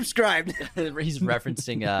 Unsubscribed. He's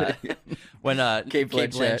referencing when Kate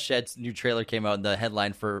Blanchett's new trailer came out, and the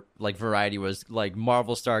headline for like Variety was like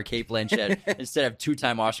Marvel star Kate Blanchett instead of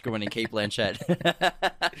two-time Oscar-winning Kate Blanchett.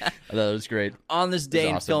 I thought it was great. On this day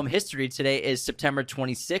in film history, today is September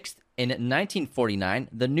 26th. In 1949,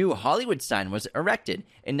 the new Hollywood sign was erected.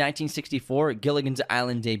 In 1964, Gilligan's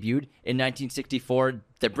Island debuted. In 1964,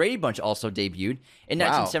 The Brady Bunch also debuted. In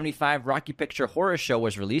 1975, Rocky Picture Horror Show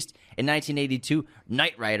was released. In 1982,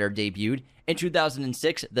 Knight Rider debuted. In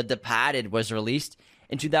 2006, The Departed was released.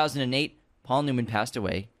 In 2008, Paul Newman passed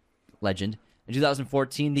away. Legend. In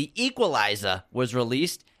 2014, The Equalizer was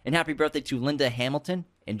released. And happy birthday to Linda Hamilton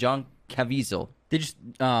and John Caviezel. Jim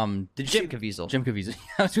Caviezel. Jim Caviezel.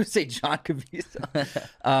 I was going to say John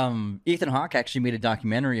Caviezel. Ethan Hawke actually made a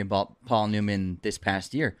documentary about Paul Newman this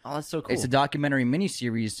past year. Oh, that's so cool. It's a documentary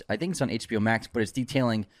miniseries. I think it's on HBO Max, but it's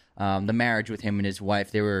detailing the marriage with him and his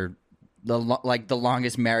wife. They were the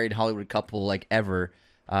longest married Hollywood couple like ever,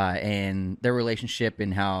 and their relationship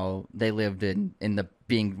and how they lived in the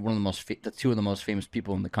being one of the two of the most famous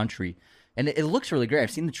people in the country. And it looks really great.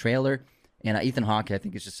 I've seen the trailer. And Ethan Hawke, I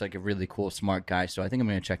think, is just like a really cool, smart guy. So I think I'm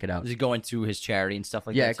going to check it out. Does he go into his charity and stuff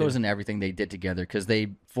like that? Yeah, it goes into everything they did together because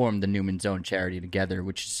they formed the Newman's Own charity together,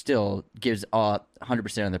 which still gives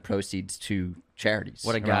 100% of the proceeds to charities.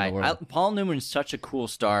 What a guy. Paul Newman's such a cool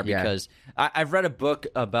star because I've read a book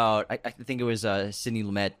about, I think it was Sidney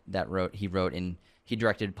Lumet that he wrote, and he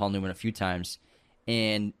directed Paul Newman a few times.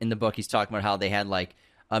 And in the book, he's talking about how they had like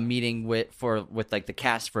a meeting with like the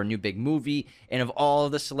cast for a new big movie, and of all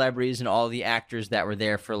of the celebrities and all the actors that were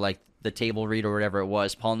there for like the table read or whatever it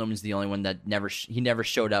was, Paul Newman's the only one that never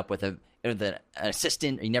showed up with an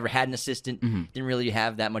assistant. He never had an assistant. Didn't really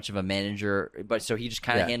have that much of a manager, but so he just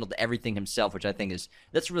kind of handled everything himself, which I think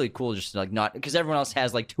that's really cool. Just like not because everyone else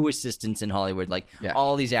has like two assistants in Hollywood. Like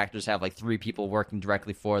all these actors have like three people working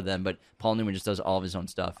directly for them, but Paul Newman just does all of his own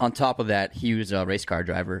stuff. On top of that, he was a race car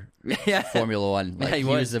driver, Formula One. Like, he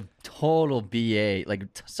was a total BA, like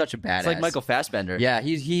such a badass. It's like Michael Fassbender. Yeah,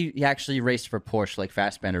 he actually raced for Porsche, like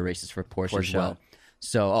Fassbender races for Porsche as well.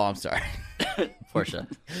 So, I'm sorry. Porsche.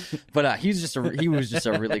 But he was just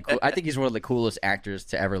a really cool. I think he's one of the coolest actors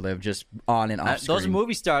to ever live, just on and off screen. Those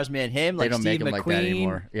movie stars, man. Him, like Steve McQueen, like that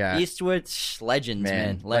anymore. Yeah. Eastwood, legends,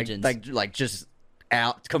 man. Legends. Like just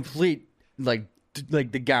out complete like the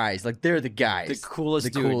guys. Like they're the guys. The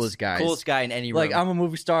coolest dudes. Coolest guys. Coolest guy in any room. Like I'm a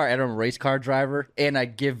movie star and I'm a race car driver, and I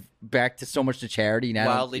give back to so much to charity now.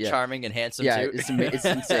 Wildly charming and handsome too. It's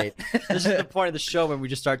insane. This is the point of the show when we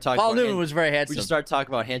just start talking Paul Newman was very handsome. We just start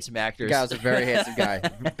talking about handsome actors. The guy was a very handsome guy.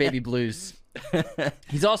 Baby Blues.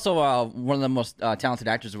 He's also one of the most talented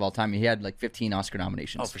actors of all time. He had like 15 Oscar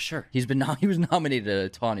nominations. Oh, for sure. He was nominated a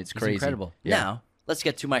ton. It's crazy. Incredible. Yeah. Now, let's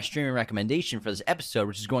get to my streaming recommendation for this episode,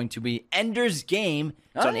 which is going to be Ender's Game.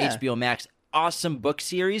 It's on HBO Max. Awesome book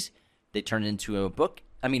series. They turned it into a book.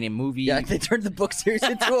 I mean, a movie. Yeah, they turned the book series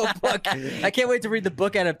into a book. I can't wait to read the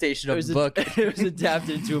book adaptation of the book. It was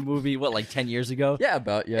adapted into a movie, what, like 10 years ago? Yeah,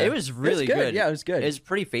 about, yeah. It was really good. Yeah, it was good. It was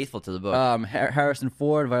pretty faithful to the book. Harrison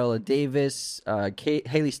Ford, Viola Davis,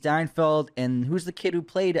 Haley Steinfeld, and who's the kid who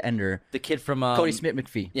played Ender? The kid from... Cody Smith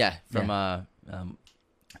McPhee. Yeah, from Power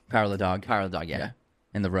of the Dog. Power of the Dog, yeah.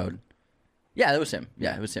 And The Road. Yeah, that was him.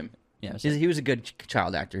 Yeah, it was him. Yeah, he was a good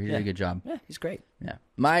child actor. He did a good job. Yeah, he's great. Yeah.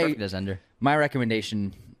 Perfect as Ender. My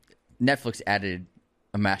recommendation, Netflix added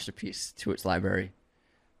a masterpiece to its library.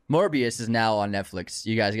 Morbius is now on Netflix.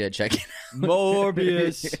 You guys got to check it out.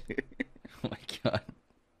 Morbius. Oh, my God.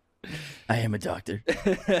 I am a doctor.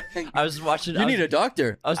 I was watching... You need a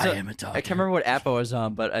doctor. I am a doctor. I can't remember what app I was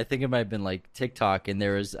on, but I think it might have been like TikTok, and I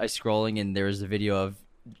was scrolling, and there was a video of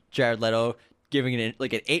Jared Leto giving an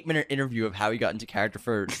 8-minute interview of how he got into character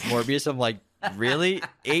for Morbius. I'm like, really?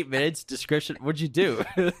 8 minutes description? What'd you do?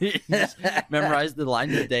 You just memorized the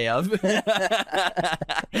line the day of.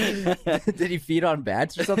 Did he feed on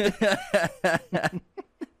bats or something?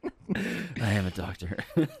 I am a doctor.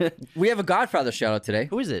 We have a Godfather shout out today.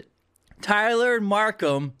 Who is it? Tyler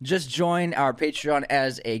Markham just joined our Patreon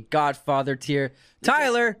as a Godfather tier.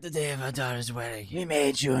 Tyler, The day of our daughter's wedding. we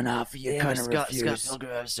made you an offer you couldn't refuse. Scott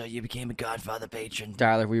Pilgrim, so you became a Godfather patron.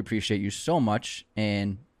 Tyler, we appreciate you so much,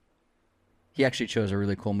 and he actually chose a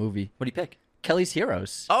really cool movie. What do you pick? Kelly's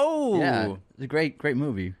Heroes. Oh, Yeah, it's a great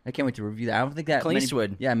movie. I can't wait to review that. I don't think that Clint many,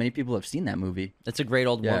 Eastwood. Yeah, many people have seen that movie. That's a great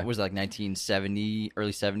old Yeah. one. Was it like 1970,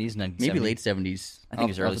 early 70s, 1970? Maybe late 70s. I think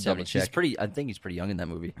it was early I'll double 70s. He's check. pretty. I think he's pretty young in that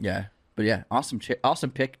movie. Yeah, but yeah, awesome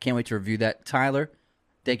pick. Can't wait to review that. Tyler,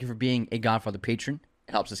 thank you for being a Godfather patron.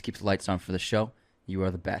 It helps us keep the lights on for the show. You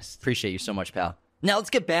are the best. Appreciate you so much, pal. Now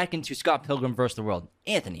let's get back into Scott Pilgrim vs. the World.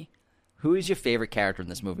 Anthony, who is your favorite character in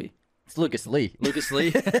this movie? It's Lucas Lee. Lucas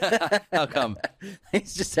Lee? How come?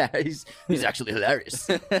 He's actually hilarious.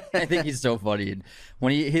 I think he's so funny. And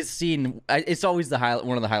when his scene, it's always the highlight.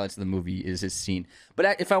 One of the highlights of the movie is his scene.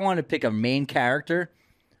 But if I wanted to pick a main character,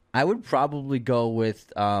 I would probably go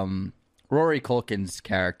with Rory Culkin's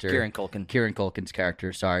character. Kieran Culkin. Kieran Culkin's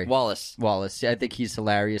character. Sorry, Wallace. Yeah, I think he's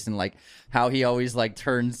hilarious, and like how he always like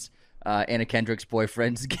turns Anna Kendrick's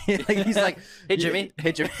boyfriend's like he's like, Hey, Jimmy.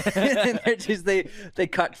 Hey Jimmy. And they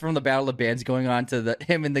cut from the Battle of Bands going on to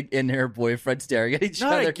him and her boyfriend staring at each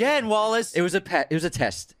Not other. again, Wallace. It was a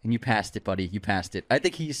test, and you passed it, buddy. You passed it. I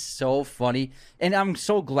think he's so funny, and I'm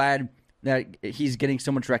so glad that he's getting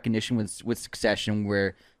so much recognition with Succession,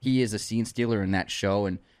 where he is a scene stealer in that show,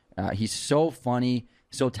 and he's so funny,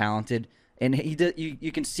 so talented. And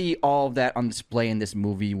you can see all of that on display in this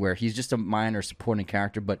movie, where he's just a minor supporting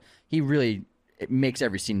character, but he really makes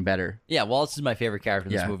every scene better. Yeah, Wallace is my favorite character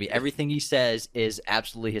in this movie. Everything he says is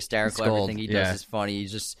absolutely hysterical. Everything he does is funny.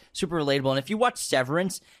 He's just super relatable. And if you watch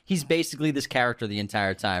Severance, he's basically this character the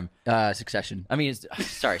entire time. Succession. I mean,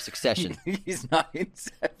 Succession. He's not in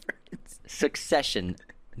Severance. Succession,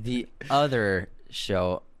 the other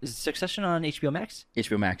show. Is Succession on HBO Max?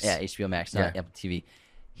 HBO Max. Yeah, HBO Max, not Apple TV.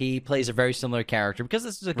 He plays a very similar character because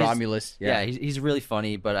this is Romulus. Yeah, he's really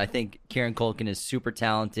funny, but I think Kieran Culkin is super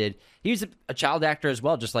talented. He was a child actor as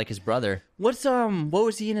well, just like his brother. What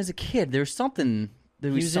was he in as a kid? There was something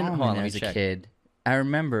that we saw him in as a kid. I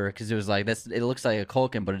remember because it was like it looks like a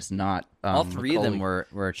Culkin, but it's not. All three of them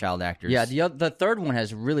were child actors. Yeah, the third one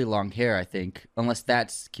has really long hair, I think, unless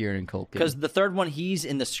that's Kieran Culkin. Because the third one, he's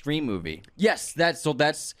in the Scream movie. Yes, that's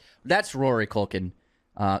Rory Culkin.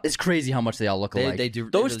 It's crazy how much they all look alike. They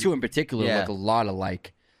do. Those two in particular look a lot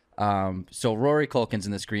alike. So Rory Culkin's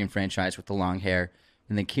in the Scream franchise with the long hair,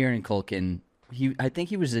 and then Kieran Culkin. I think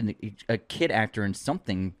he was a kid actor in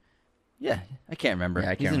something. Yeah, I can't remember.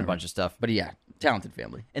 Yeah, He's in a bunch of stuff. But yeah, talented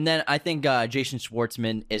family. And then I think Jason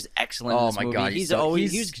Schwartzman is excellent in this movie. God,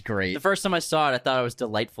 he's great. The first time I saw it, I thought it was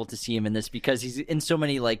delightful to see him in this because he's in so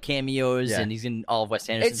many like cameos and he's in all of Wes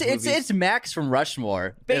Anderson's movies. It's Max from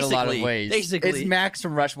Rushmore in a lot of ways. Basically. It's Max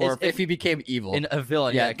from Rushmore if he became evil. In a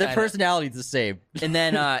villain, yeah. The kinda. personality's the same. And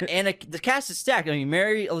then the cast is stacked. I mean,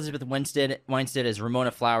 Mary Elizabeth Winstead as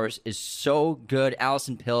Ramona Flowers is so good.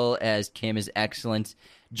 Alison Pill as Kim is excellent.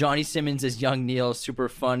 Johnny Simmons as young Neil, super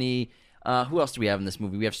funny. Who else do we have in this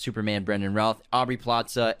movie? We have Superman, Brendan Routh. Aubrey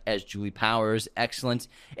Plaza as Julie Powers, excellent.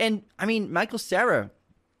 And, I mean, Michael Cera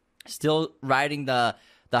still riding the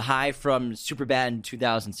high from Superbad in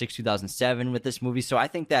 2006, 2007 with this movie. So I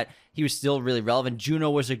think that he was still really relevant. Juno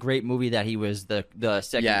was a great movie that he was the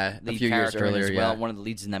second lead character in as well. One of the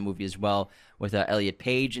leads in that movie as well with Elliot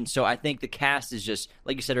Page. And so I think the cast is just,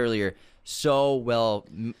 like you said earlier, so well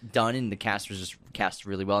done, and the cast was just cast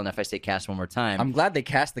really well. And if I say cast one more time, I'm glad they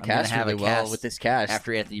cast the cast really well with this cast.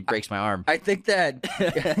 After Anthony breaks my arm, I think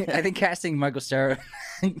casting Michael Cera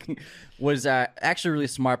was actually really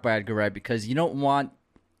smart by Edgar Wright, because you don't want.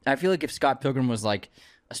 I feel like if Scott Pilgrim was like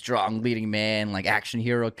a strong leading man, like action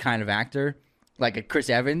hero kind of actor, like a Chris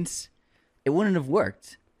Evans, it wouldn't have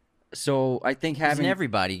worked. So I think having he's an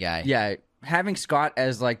everybody guy. Yeah, having Scott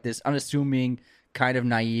as like this unassuming, kind of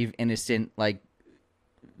naive, innocent, like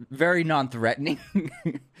very non-threatening,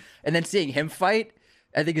 and then seeing him fight,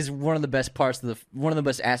 I think is one of the best one of the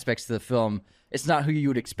best aspects to the film. It's not who you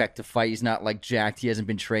would expect to fight. He's not like jacked. He hasn't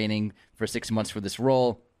been training for 6 months for this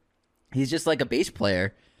role. He's just like a bass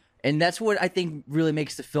player, and that's what I think really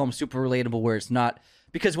makes the film super relatable. Where it's not,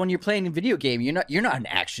 because when you're playing a video game, you're not an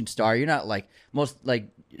action star. You're not like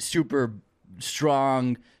super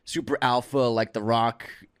strong, super alpha like The Rock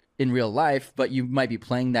in real life, but you might be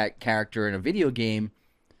playing that character in a video game.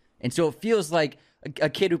 And so it feels like a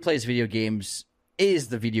kid who plays video games is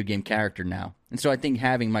the video game character now. And so I think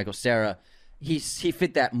having Michael Cera, he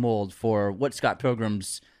fit that mold for what Scott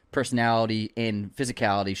Pilgrim's personality and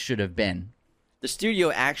physicality should have been. The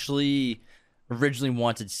studio actually originally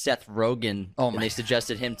wanted Seth Rogen, and they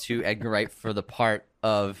suggested him to Edgar Wright for the part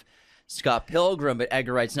of Scott Pilgrim, but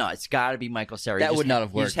Edgar Wright's no, it's got to be Michael Cera. That would not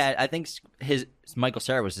have worked. I think Michael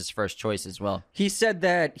Cera was his first choice as well. He said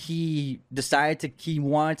that he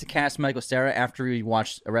wanted to cast Michael Cera after he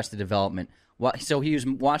watched Arrested Development. So he was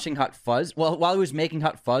watching Hot Fuzz. Well, while he was making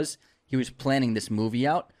Hot Fuzz, he was planning this movie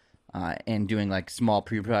out and doing like small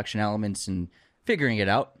pre-production elements and figuring it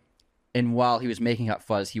out. And while he was making Hot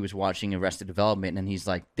Fuzz, he was watching Arrested Development, and he's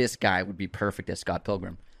like, this guy would be perfect as Scott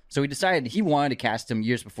Pilgrim. So he decided he wanted to cast him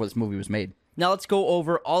years before this movie was made. Now let's go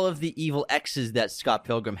over all of the evil exes that Scott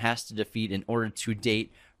Pilgrim has to defeat in order to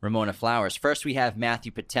date Ramona Flowers. First, we have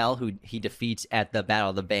Matthew Patel, who he defeats at the Battle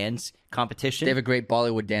of the Bands competition. They have a great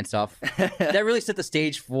Bollywood dance-off. That really set the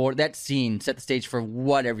stage for what this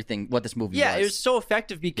movie was. Yeah, it was so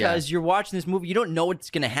effective because you're watching this movie, you don't know what's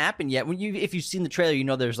going to happen yet. If you've seen the trailer, you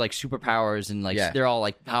know there's like superpowers and they're all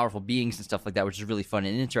like powerful beings and stuff like that, which is really fun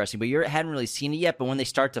and interesting. But you hadn't really seen it yet. But when they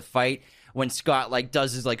start to fight, when Scott like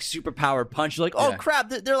does his like superpower punch, you're like, oh crap,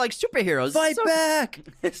 they're like superheroes. Fight back!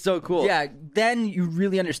 It's so cool. Yeah, then you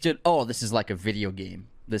really understood, oh, this is like a video game,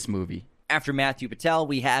 this movie. After Matthew Patel,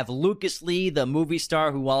 we have Lucas Lee, the movie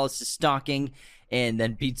star who Wallace is stalking, and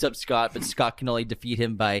then beats up Scott, but Scott can only defeat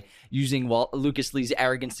him by using Lucas Lee's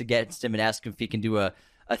arrogance against him and ask him if he can do a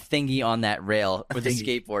thingy on that rail with a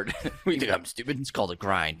skateboard. You think I'm stupid? It's called a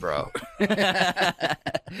grind, bro.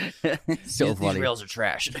 So funny. These rails are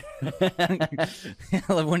trash. I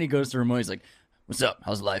love when he goes to Ramon, he's like, what's up?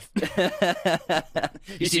 How's life?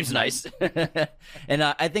 He seems nice. And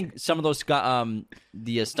I think some of those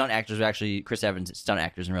the stunt actors are actually Chris Evans' stunt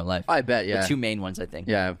actors in real life. I bet, yeah. The two main ones, I think.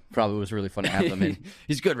 Yeah, probably was really fun to have them in.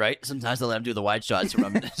 He's good, right? Sometimes they let him do the wide shots.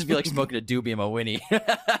 I just feel like smoking a doobie in my Winnie.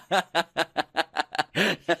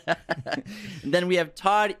 And then we have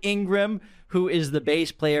Todd Ingram, who is the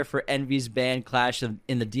bass player for Envy's band Clash of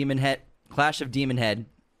Demon Head,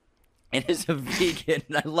 and is a vegan.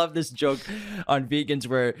 And I love this joke on vegans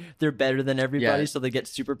where they're better than everybody, so they get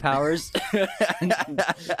superpowers.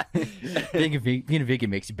 Being a vegan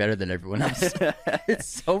makes you better than everyone else.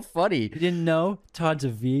 It's so funny. You didn't know? Todd's a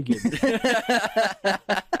vegan.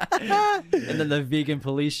 And then the vegan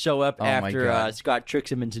police show up after Scott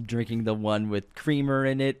tricks him into drinking the one with creamer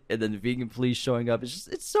in it, and then the vegan police showing up.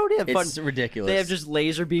 It's so damn fun. It's ridiculous. They have just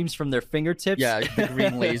laser beams from their fingertips. Yeah, the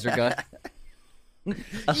green laser gun.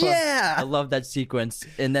 I love that sequence.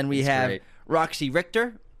 And then we have Roxy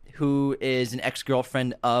Richter, who is an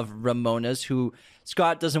ex-girlfriend of Ramona's, who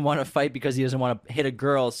Scott doesn't want to fight because he doesn't want to hit a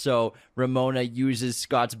girl, so Ramona uses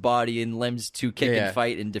Scott's body and limbs to kick and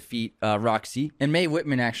fight and defeat Roxy. And Mae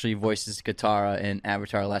Whitman actually voices Katara in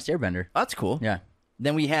Avatar: Last Airbender. Oh, that's cool. Yeah.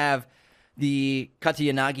 Then we have the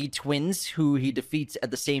Katayanagi twins, who he defeats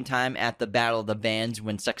at the same time at the Battle of the Bands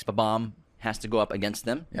when Sex Bomb has to go up against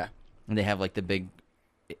them. Yeah. And they have like the big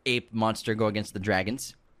ape monster go against the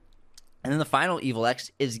dragons. And then the final evil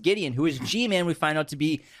X is Gideon, who is G-Man. We find out to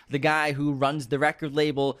be the guy who runs the record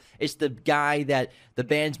label. It's the guy that the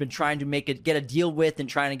band's been trying to get a deal with and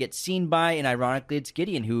trying to get seen by. And ironically, it's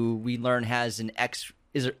Gideon, who we learn has an ex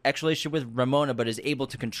relationship with Ramona, but is able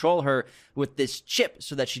to control her with this chip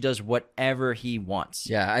so that she does whatever he wants.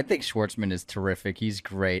 Yeah, I think Schwartzman is terrific. He's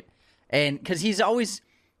great. And because he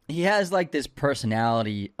has like this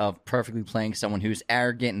personality of perfectly playing someone who's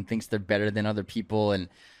arrogant and thinks they're better than other people, and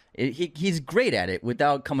he's great at it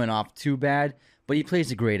without coming off too bad. But he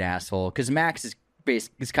plays a great asshole because Max is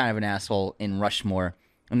kind of an asshole in Rushmore,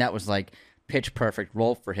 and that was like pitch perfect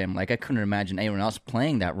role for him. Like I couldn't imagine anyone else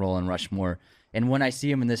playing that role in Rushmore. And when I see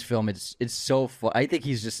him in this film, it's so fun. I think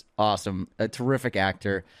he's just awesome, a terrific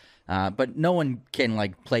actor. But no one can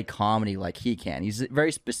like play comedy like he can. He's a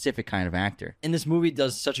very specific kind of actor. And this movie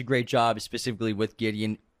does such a great job, specifically with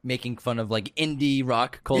Gideon, making fun of like indie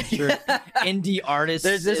rock culture, indie artists.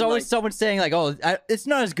 There's always someone saying like, "Oh, it's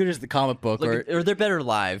not as good as the comic book," or they're better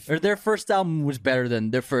live, or their first album was better than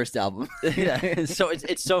their first album. Yeah. So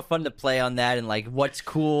it's so fun to play on that, and like what's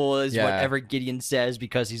cool is whatever Gideon says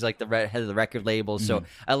because he's like the head of the record label. So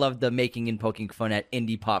I love the making and poking fun at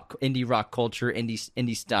indie rock culture,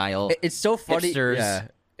 indie style. It's so funny. Hipsters. Yeah.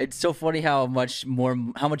 It's so funny how much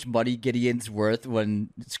money Gideon's worth when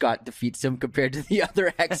Scott defeats him compared to the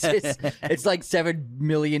other exes. It's like $7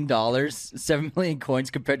 million, 7 million coins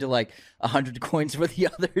compared to like 100 coins for the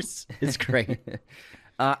others. It's great.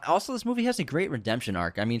 Also, this movie has a great redemption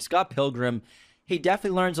arc. I mean, Scott Pilgrim, he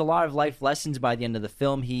definitely learns a lot of life lessons by the end of the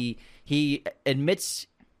film. He admits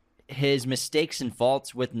his mistakes and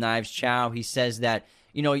faults with Knives Chow. He says that,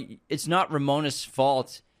 it's not Ramona's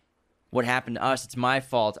fault what happened to us. It's my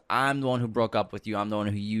fault. I'm the one who broke up with you. I'm the one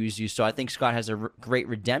who used you. So I think Scott has a great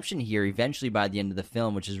redemption here eventually by the end of the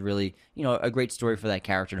film, which is really, a great story for that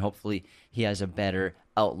character. And hopefully he has a better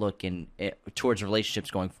outlook towards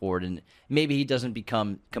relationships going forward. And maybe he doesn't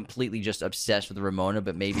become completely just obsessed with Ramona,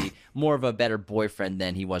 but maybe more of a better boyfriend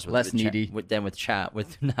than he was with less needy with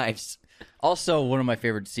Knives. Also, one of my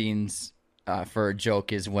favorite scenes for a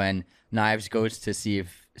joke is when Knives goes to see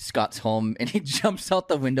if Scott's home and he jumps out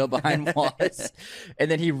the window behind Wallace and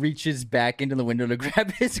then he reaches back into the window to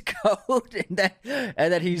grab his coat and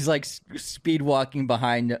then he's like speed walking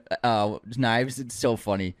behind Knives. It's so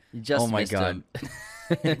funny. Oh my God.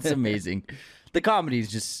 It's amazing. The comedy is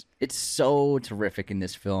just, it's so terrific in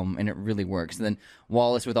this film and it really works. And then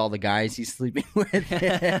Wallace with all the guys he's sleeping with.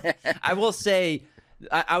 I will say,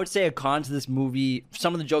 I would say a con to this movie,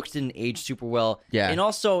 some of the jokes didn't age super well. Yeah. And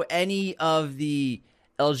also any of the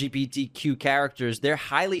LGBTQ characters, they're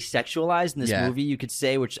highly sexualized in this movie, you could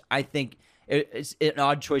say, which I think it's an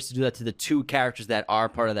odd choice to do that to the two characters that are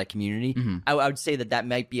part of that community. Mm-hmm. I would say that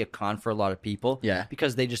might be a con for a lot of people. Yeah.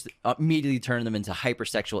 Because they just immediately turn them into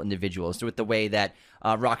hypersexual individuals. So with the way that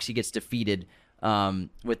Roxy gets defeated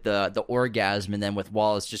with the orgasm, and then with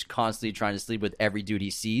Wallace just constantly trying to sleep with every dude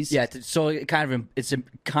he sees. Yeah, so it kind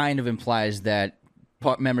of implies that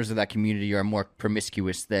members of that community are more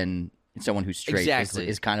promiscuous than someone who's straight. Exactly.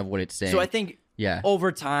 Is kind of what it's saying. So I think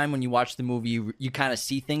over time when you watch the movie, you kind of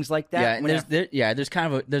see things like that. Yeah,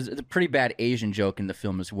 and there's a pretty bad Asian joke in the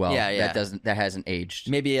film as well. Yeah. That hasn't aged.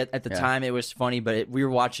 Maybe at the time it was funny, but we were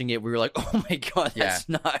watching it, we were like, oh my God, that's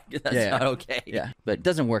not okay. Yeah, but it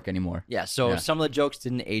doesn't work anymore. Yeah, so some of the jokes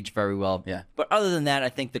didn't age very well. Yeah. But other than that, I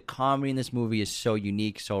think the comedy in this movie is so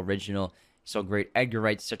unique, so original, so great. Edgar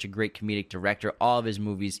Wright's such a great comedic director. All of his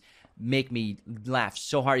movies make me laugh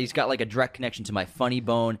so hard. He's got like a direct connection to my funny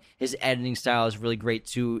bone. His editing style is really great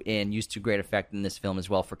too, and used to great effect in this film as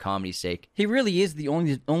well for comedy's sake. He really is the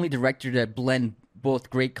only director that blend both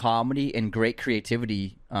great comedy and great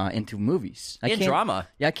creativity into movies. And drama.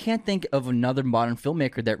 Yeah, I can't think of another modern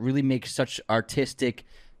filmmaker that really makes such artistic,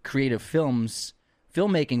 creative films,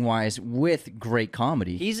 filmmaking-wise, with great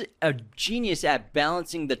comedy. He's a genius at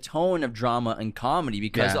balancing the tone of drama and comedy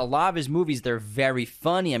because a lot of his movies, they're very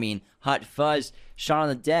funny. I mean, Hot Fuzz, Shaun of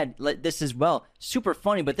the Dead, this as well, super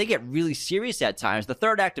funny, but they get really serious at times. The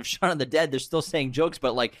third act of Shaun of the Dead, they're still saying jokes,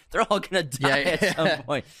 but like they're all going to die at some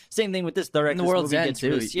point. Same thing with this third act of this movie gets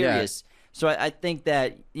really serious. Yeah. So I think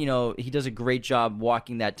that, he does a great job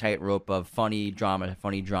walking that tightrope of funny drama.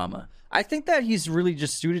 I think that he's really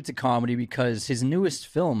just suited to comedy because his newest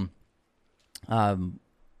film, what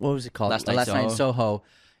was it called? Last Night in Soho.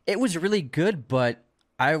 It was really good, but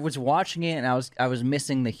I was watching it and I was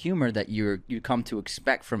missing the humor that you come to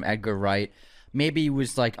expect from Edgar Wright. Maybe it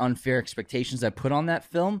was like unfair expectations I put on that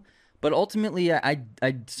film, but ultimately I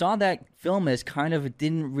saw that film as kind of, it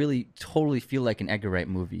didn't really totally feel like an Edgar Wright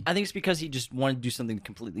movie. I think it's because he just wanted to do something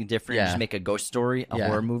completely different and just make a ghost story, a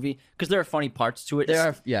horror movie, because there are funny parts to it.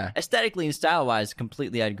 Aesthetically and style-wise,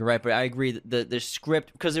 completely Edgar Wright, but I agree that the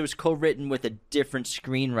script, because it was co-written with a different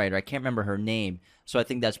screenwriter, I can't remember her name, so I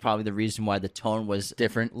think that's probably the reason why the tone was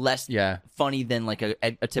different, less funny than like a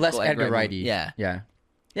typical less Edgar Wright-y.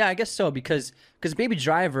 Yeah, I guess so, because Baby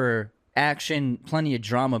Driver, action, plenty of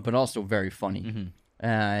drama, but also very funny. Mm-hmm.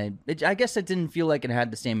 I guess it didn't feel like it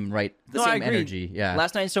had the same energy. Yeah,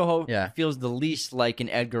 Last Night in Soho feels the least like an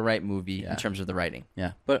Edgar Wright movie in terms of the writing.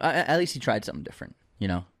 Yeah, but at least he tried something different.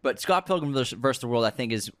 But Scott Pilgrim vs. the World, I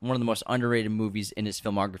think, is one of the most underrated movies in his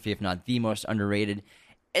filmography, if not the most underrated.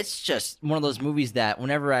 it's just one of those movies that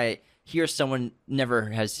whenever I hear someone never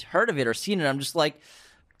has heard of it or seen it, I'm just like,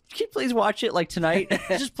 can you please watch it like tonight?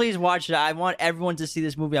 Just please watch it. I want everyone to see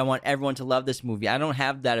this movie. I want everyone to love this movie. I don't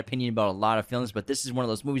have that opinion about a lot of films, but this is one of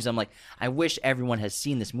those movies I'm like, I wish everyone has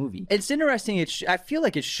seen this movie. It's interesting. I feel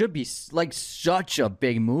like it should be like such a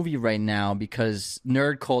big movie right now because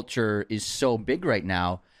nerd culture is so big right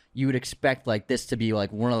now. You would expect like this to be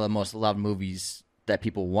like one of the most loved movies that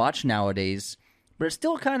people watch nowadays, but it's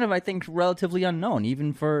still kind of, I think, relatively unknown,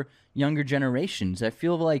 even for younger generations. I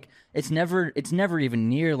feel like it's never even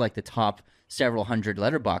near like the top several hundred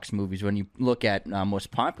Letterboxd movies when you look at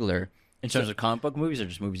most popular. In terms of comic book movies or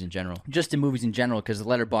just movies in general? Just in movies in general, because the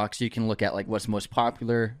Letterboxd, you can look at like what's most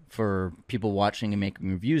popular for people watching and making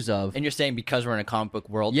reviews of. And you're saying because we're in a comic book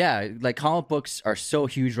world? Yeah, like comic books are so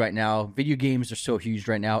huge right now. Video games are so huge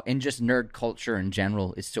right now. And just nerd culture in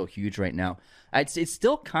general is so huge right now. It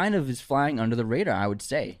still kind of is flying under the radar, I would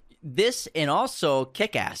say. This and also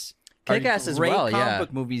Kick-Ass. Kick-Ass as well, great yeah. comic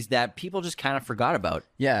book movies that people just kind of forgot about.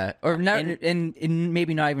 Yeah, or not, and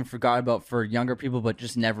maybe not even forgot about for younger people, but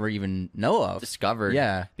just never even know of. Discovered.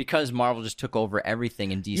 Yeah. Because Marvel just took over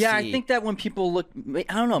everything in DC. Yeah, I think that when people look, I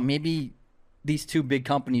don't know, maybe these two big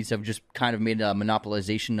companies have just kind of made a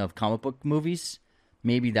monopolization of comic book movies.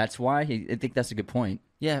 Maybe that's why. I think that's a good point.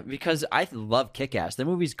 Yeah, because I love Kick-Ass. The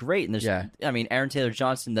movie's great, and there's, I mean, Aaron Taylor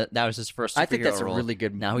Johnson. That was his first superhero I think that's role. a really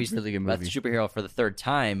good. Now he's really good movie. That's the superhero for the third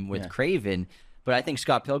time with Kraven. But I think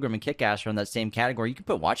Scott Pilgrim and Kick-Ass are in that same category. You could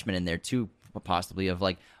put Watchmen in there too, possibly, of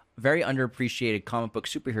like very underappreciated comic book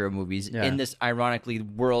superhero movies in this ironically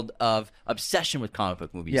world of obsession with comic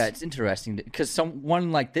book movies. Yeah, it's interesting because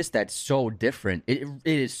one like this that's so different. It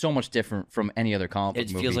is so much different from any other comic book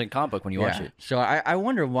movie. It feels like a comic book when you watch it. So I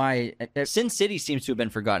wonder why. Sin City seems to have been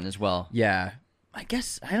forgotten as well. Yeah. I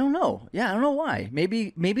guess I don't know. Yeah, I don't know why.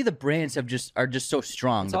 Maybe the brands are just so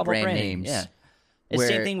strong. It's the all about brand branding, names. Yeah. It's the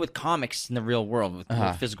same thing with comics in the real world with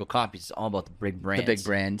physical copies. It's all about the big brands. The big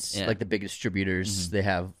brands, like the big distributors. They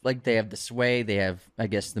have the sway. They have, I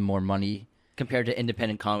guess, the more money compared to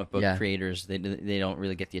independent comic book creators. They don't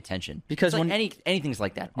really get the attention because it's like anything's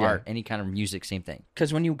like that. Art, any kind of music, same thing.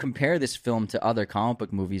 Because when you compare this film to other comic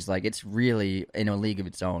book movies, like it's really in a league of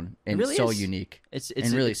its own and really so is. unique. It's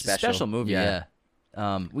really a special. Special movie. Yeah.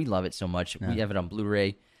 We love it so much. We have it on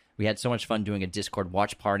Blu-ray. We had so much fun doing a Discord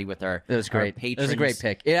watch party with our It was great. Patrons. It was a great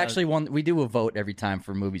pick. It actually won. We do a vote every time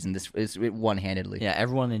for movies, and it won handedly. Yeah,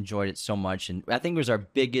 everyone enjoyed it so much, and I think it was our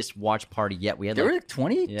biggest watch party yet. We had there were like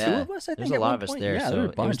 22 of us. I think there's a lot of us there. Yeah, so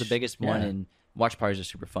it was the biggest one, and watch parties are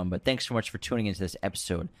super fun. But thanks so much for tuning into this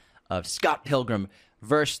episode of Scott Pilgrim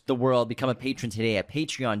versus the World. Become a patron today at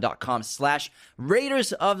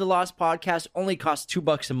patreon.com/Raiders of the Lost Podcast. Only costs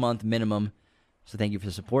 $2 a month minimum. So thank you for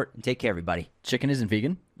the support, and take care, everybody. Chicken isn't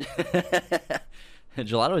vegan.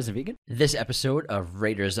 Gelato isn't vegan. This episode of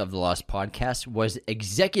Raiders of the Lost Podcast was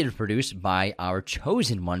executive produced by our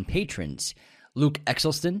chosen one patrons: Luke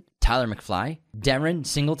Exelston, Tyler McFly, Darren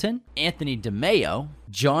Singleton, Anthony DeMeo,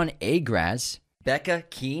 John Agraz, Becca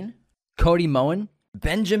Keene, Cody Moen,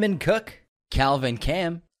 Benjamin Cook, Calvin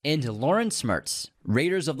Cam, and Lauren Smertz.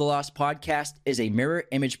 Raiders of the Lost Podcast is a mirror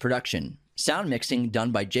image production. Sound mixing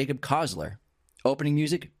done by Jacob Kozler. Opening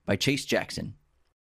music by Chase Jackson.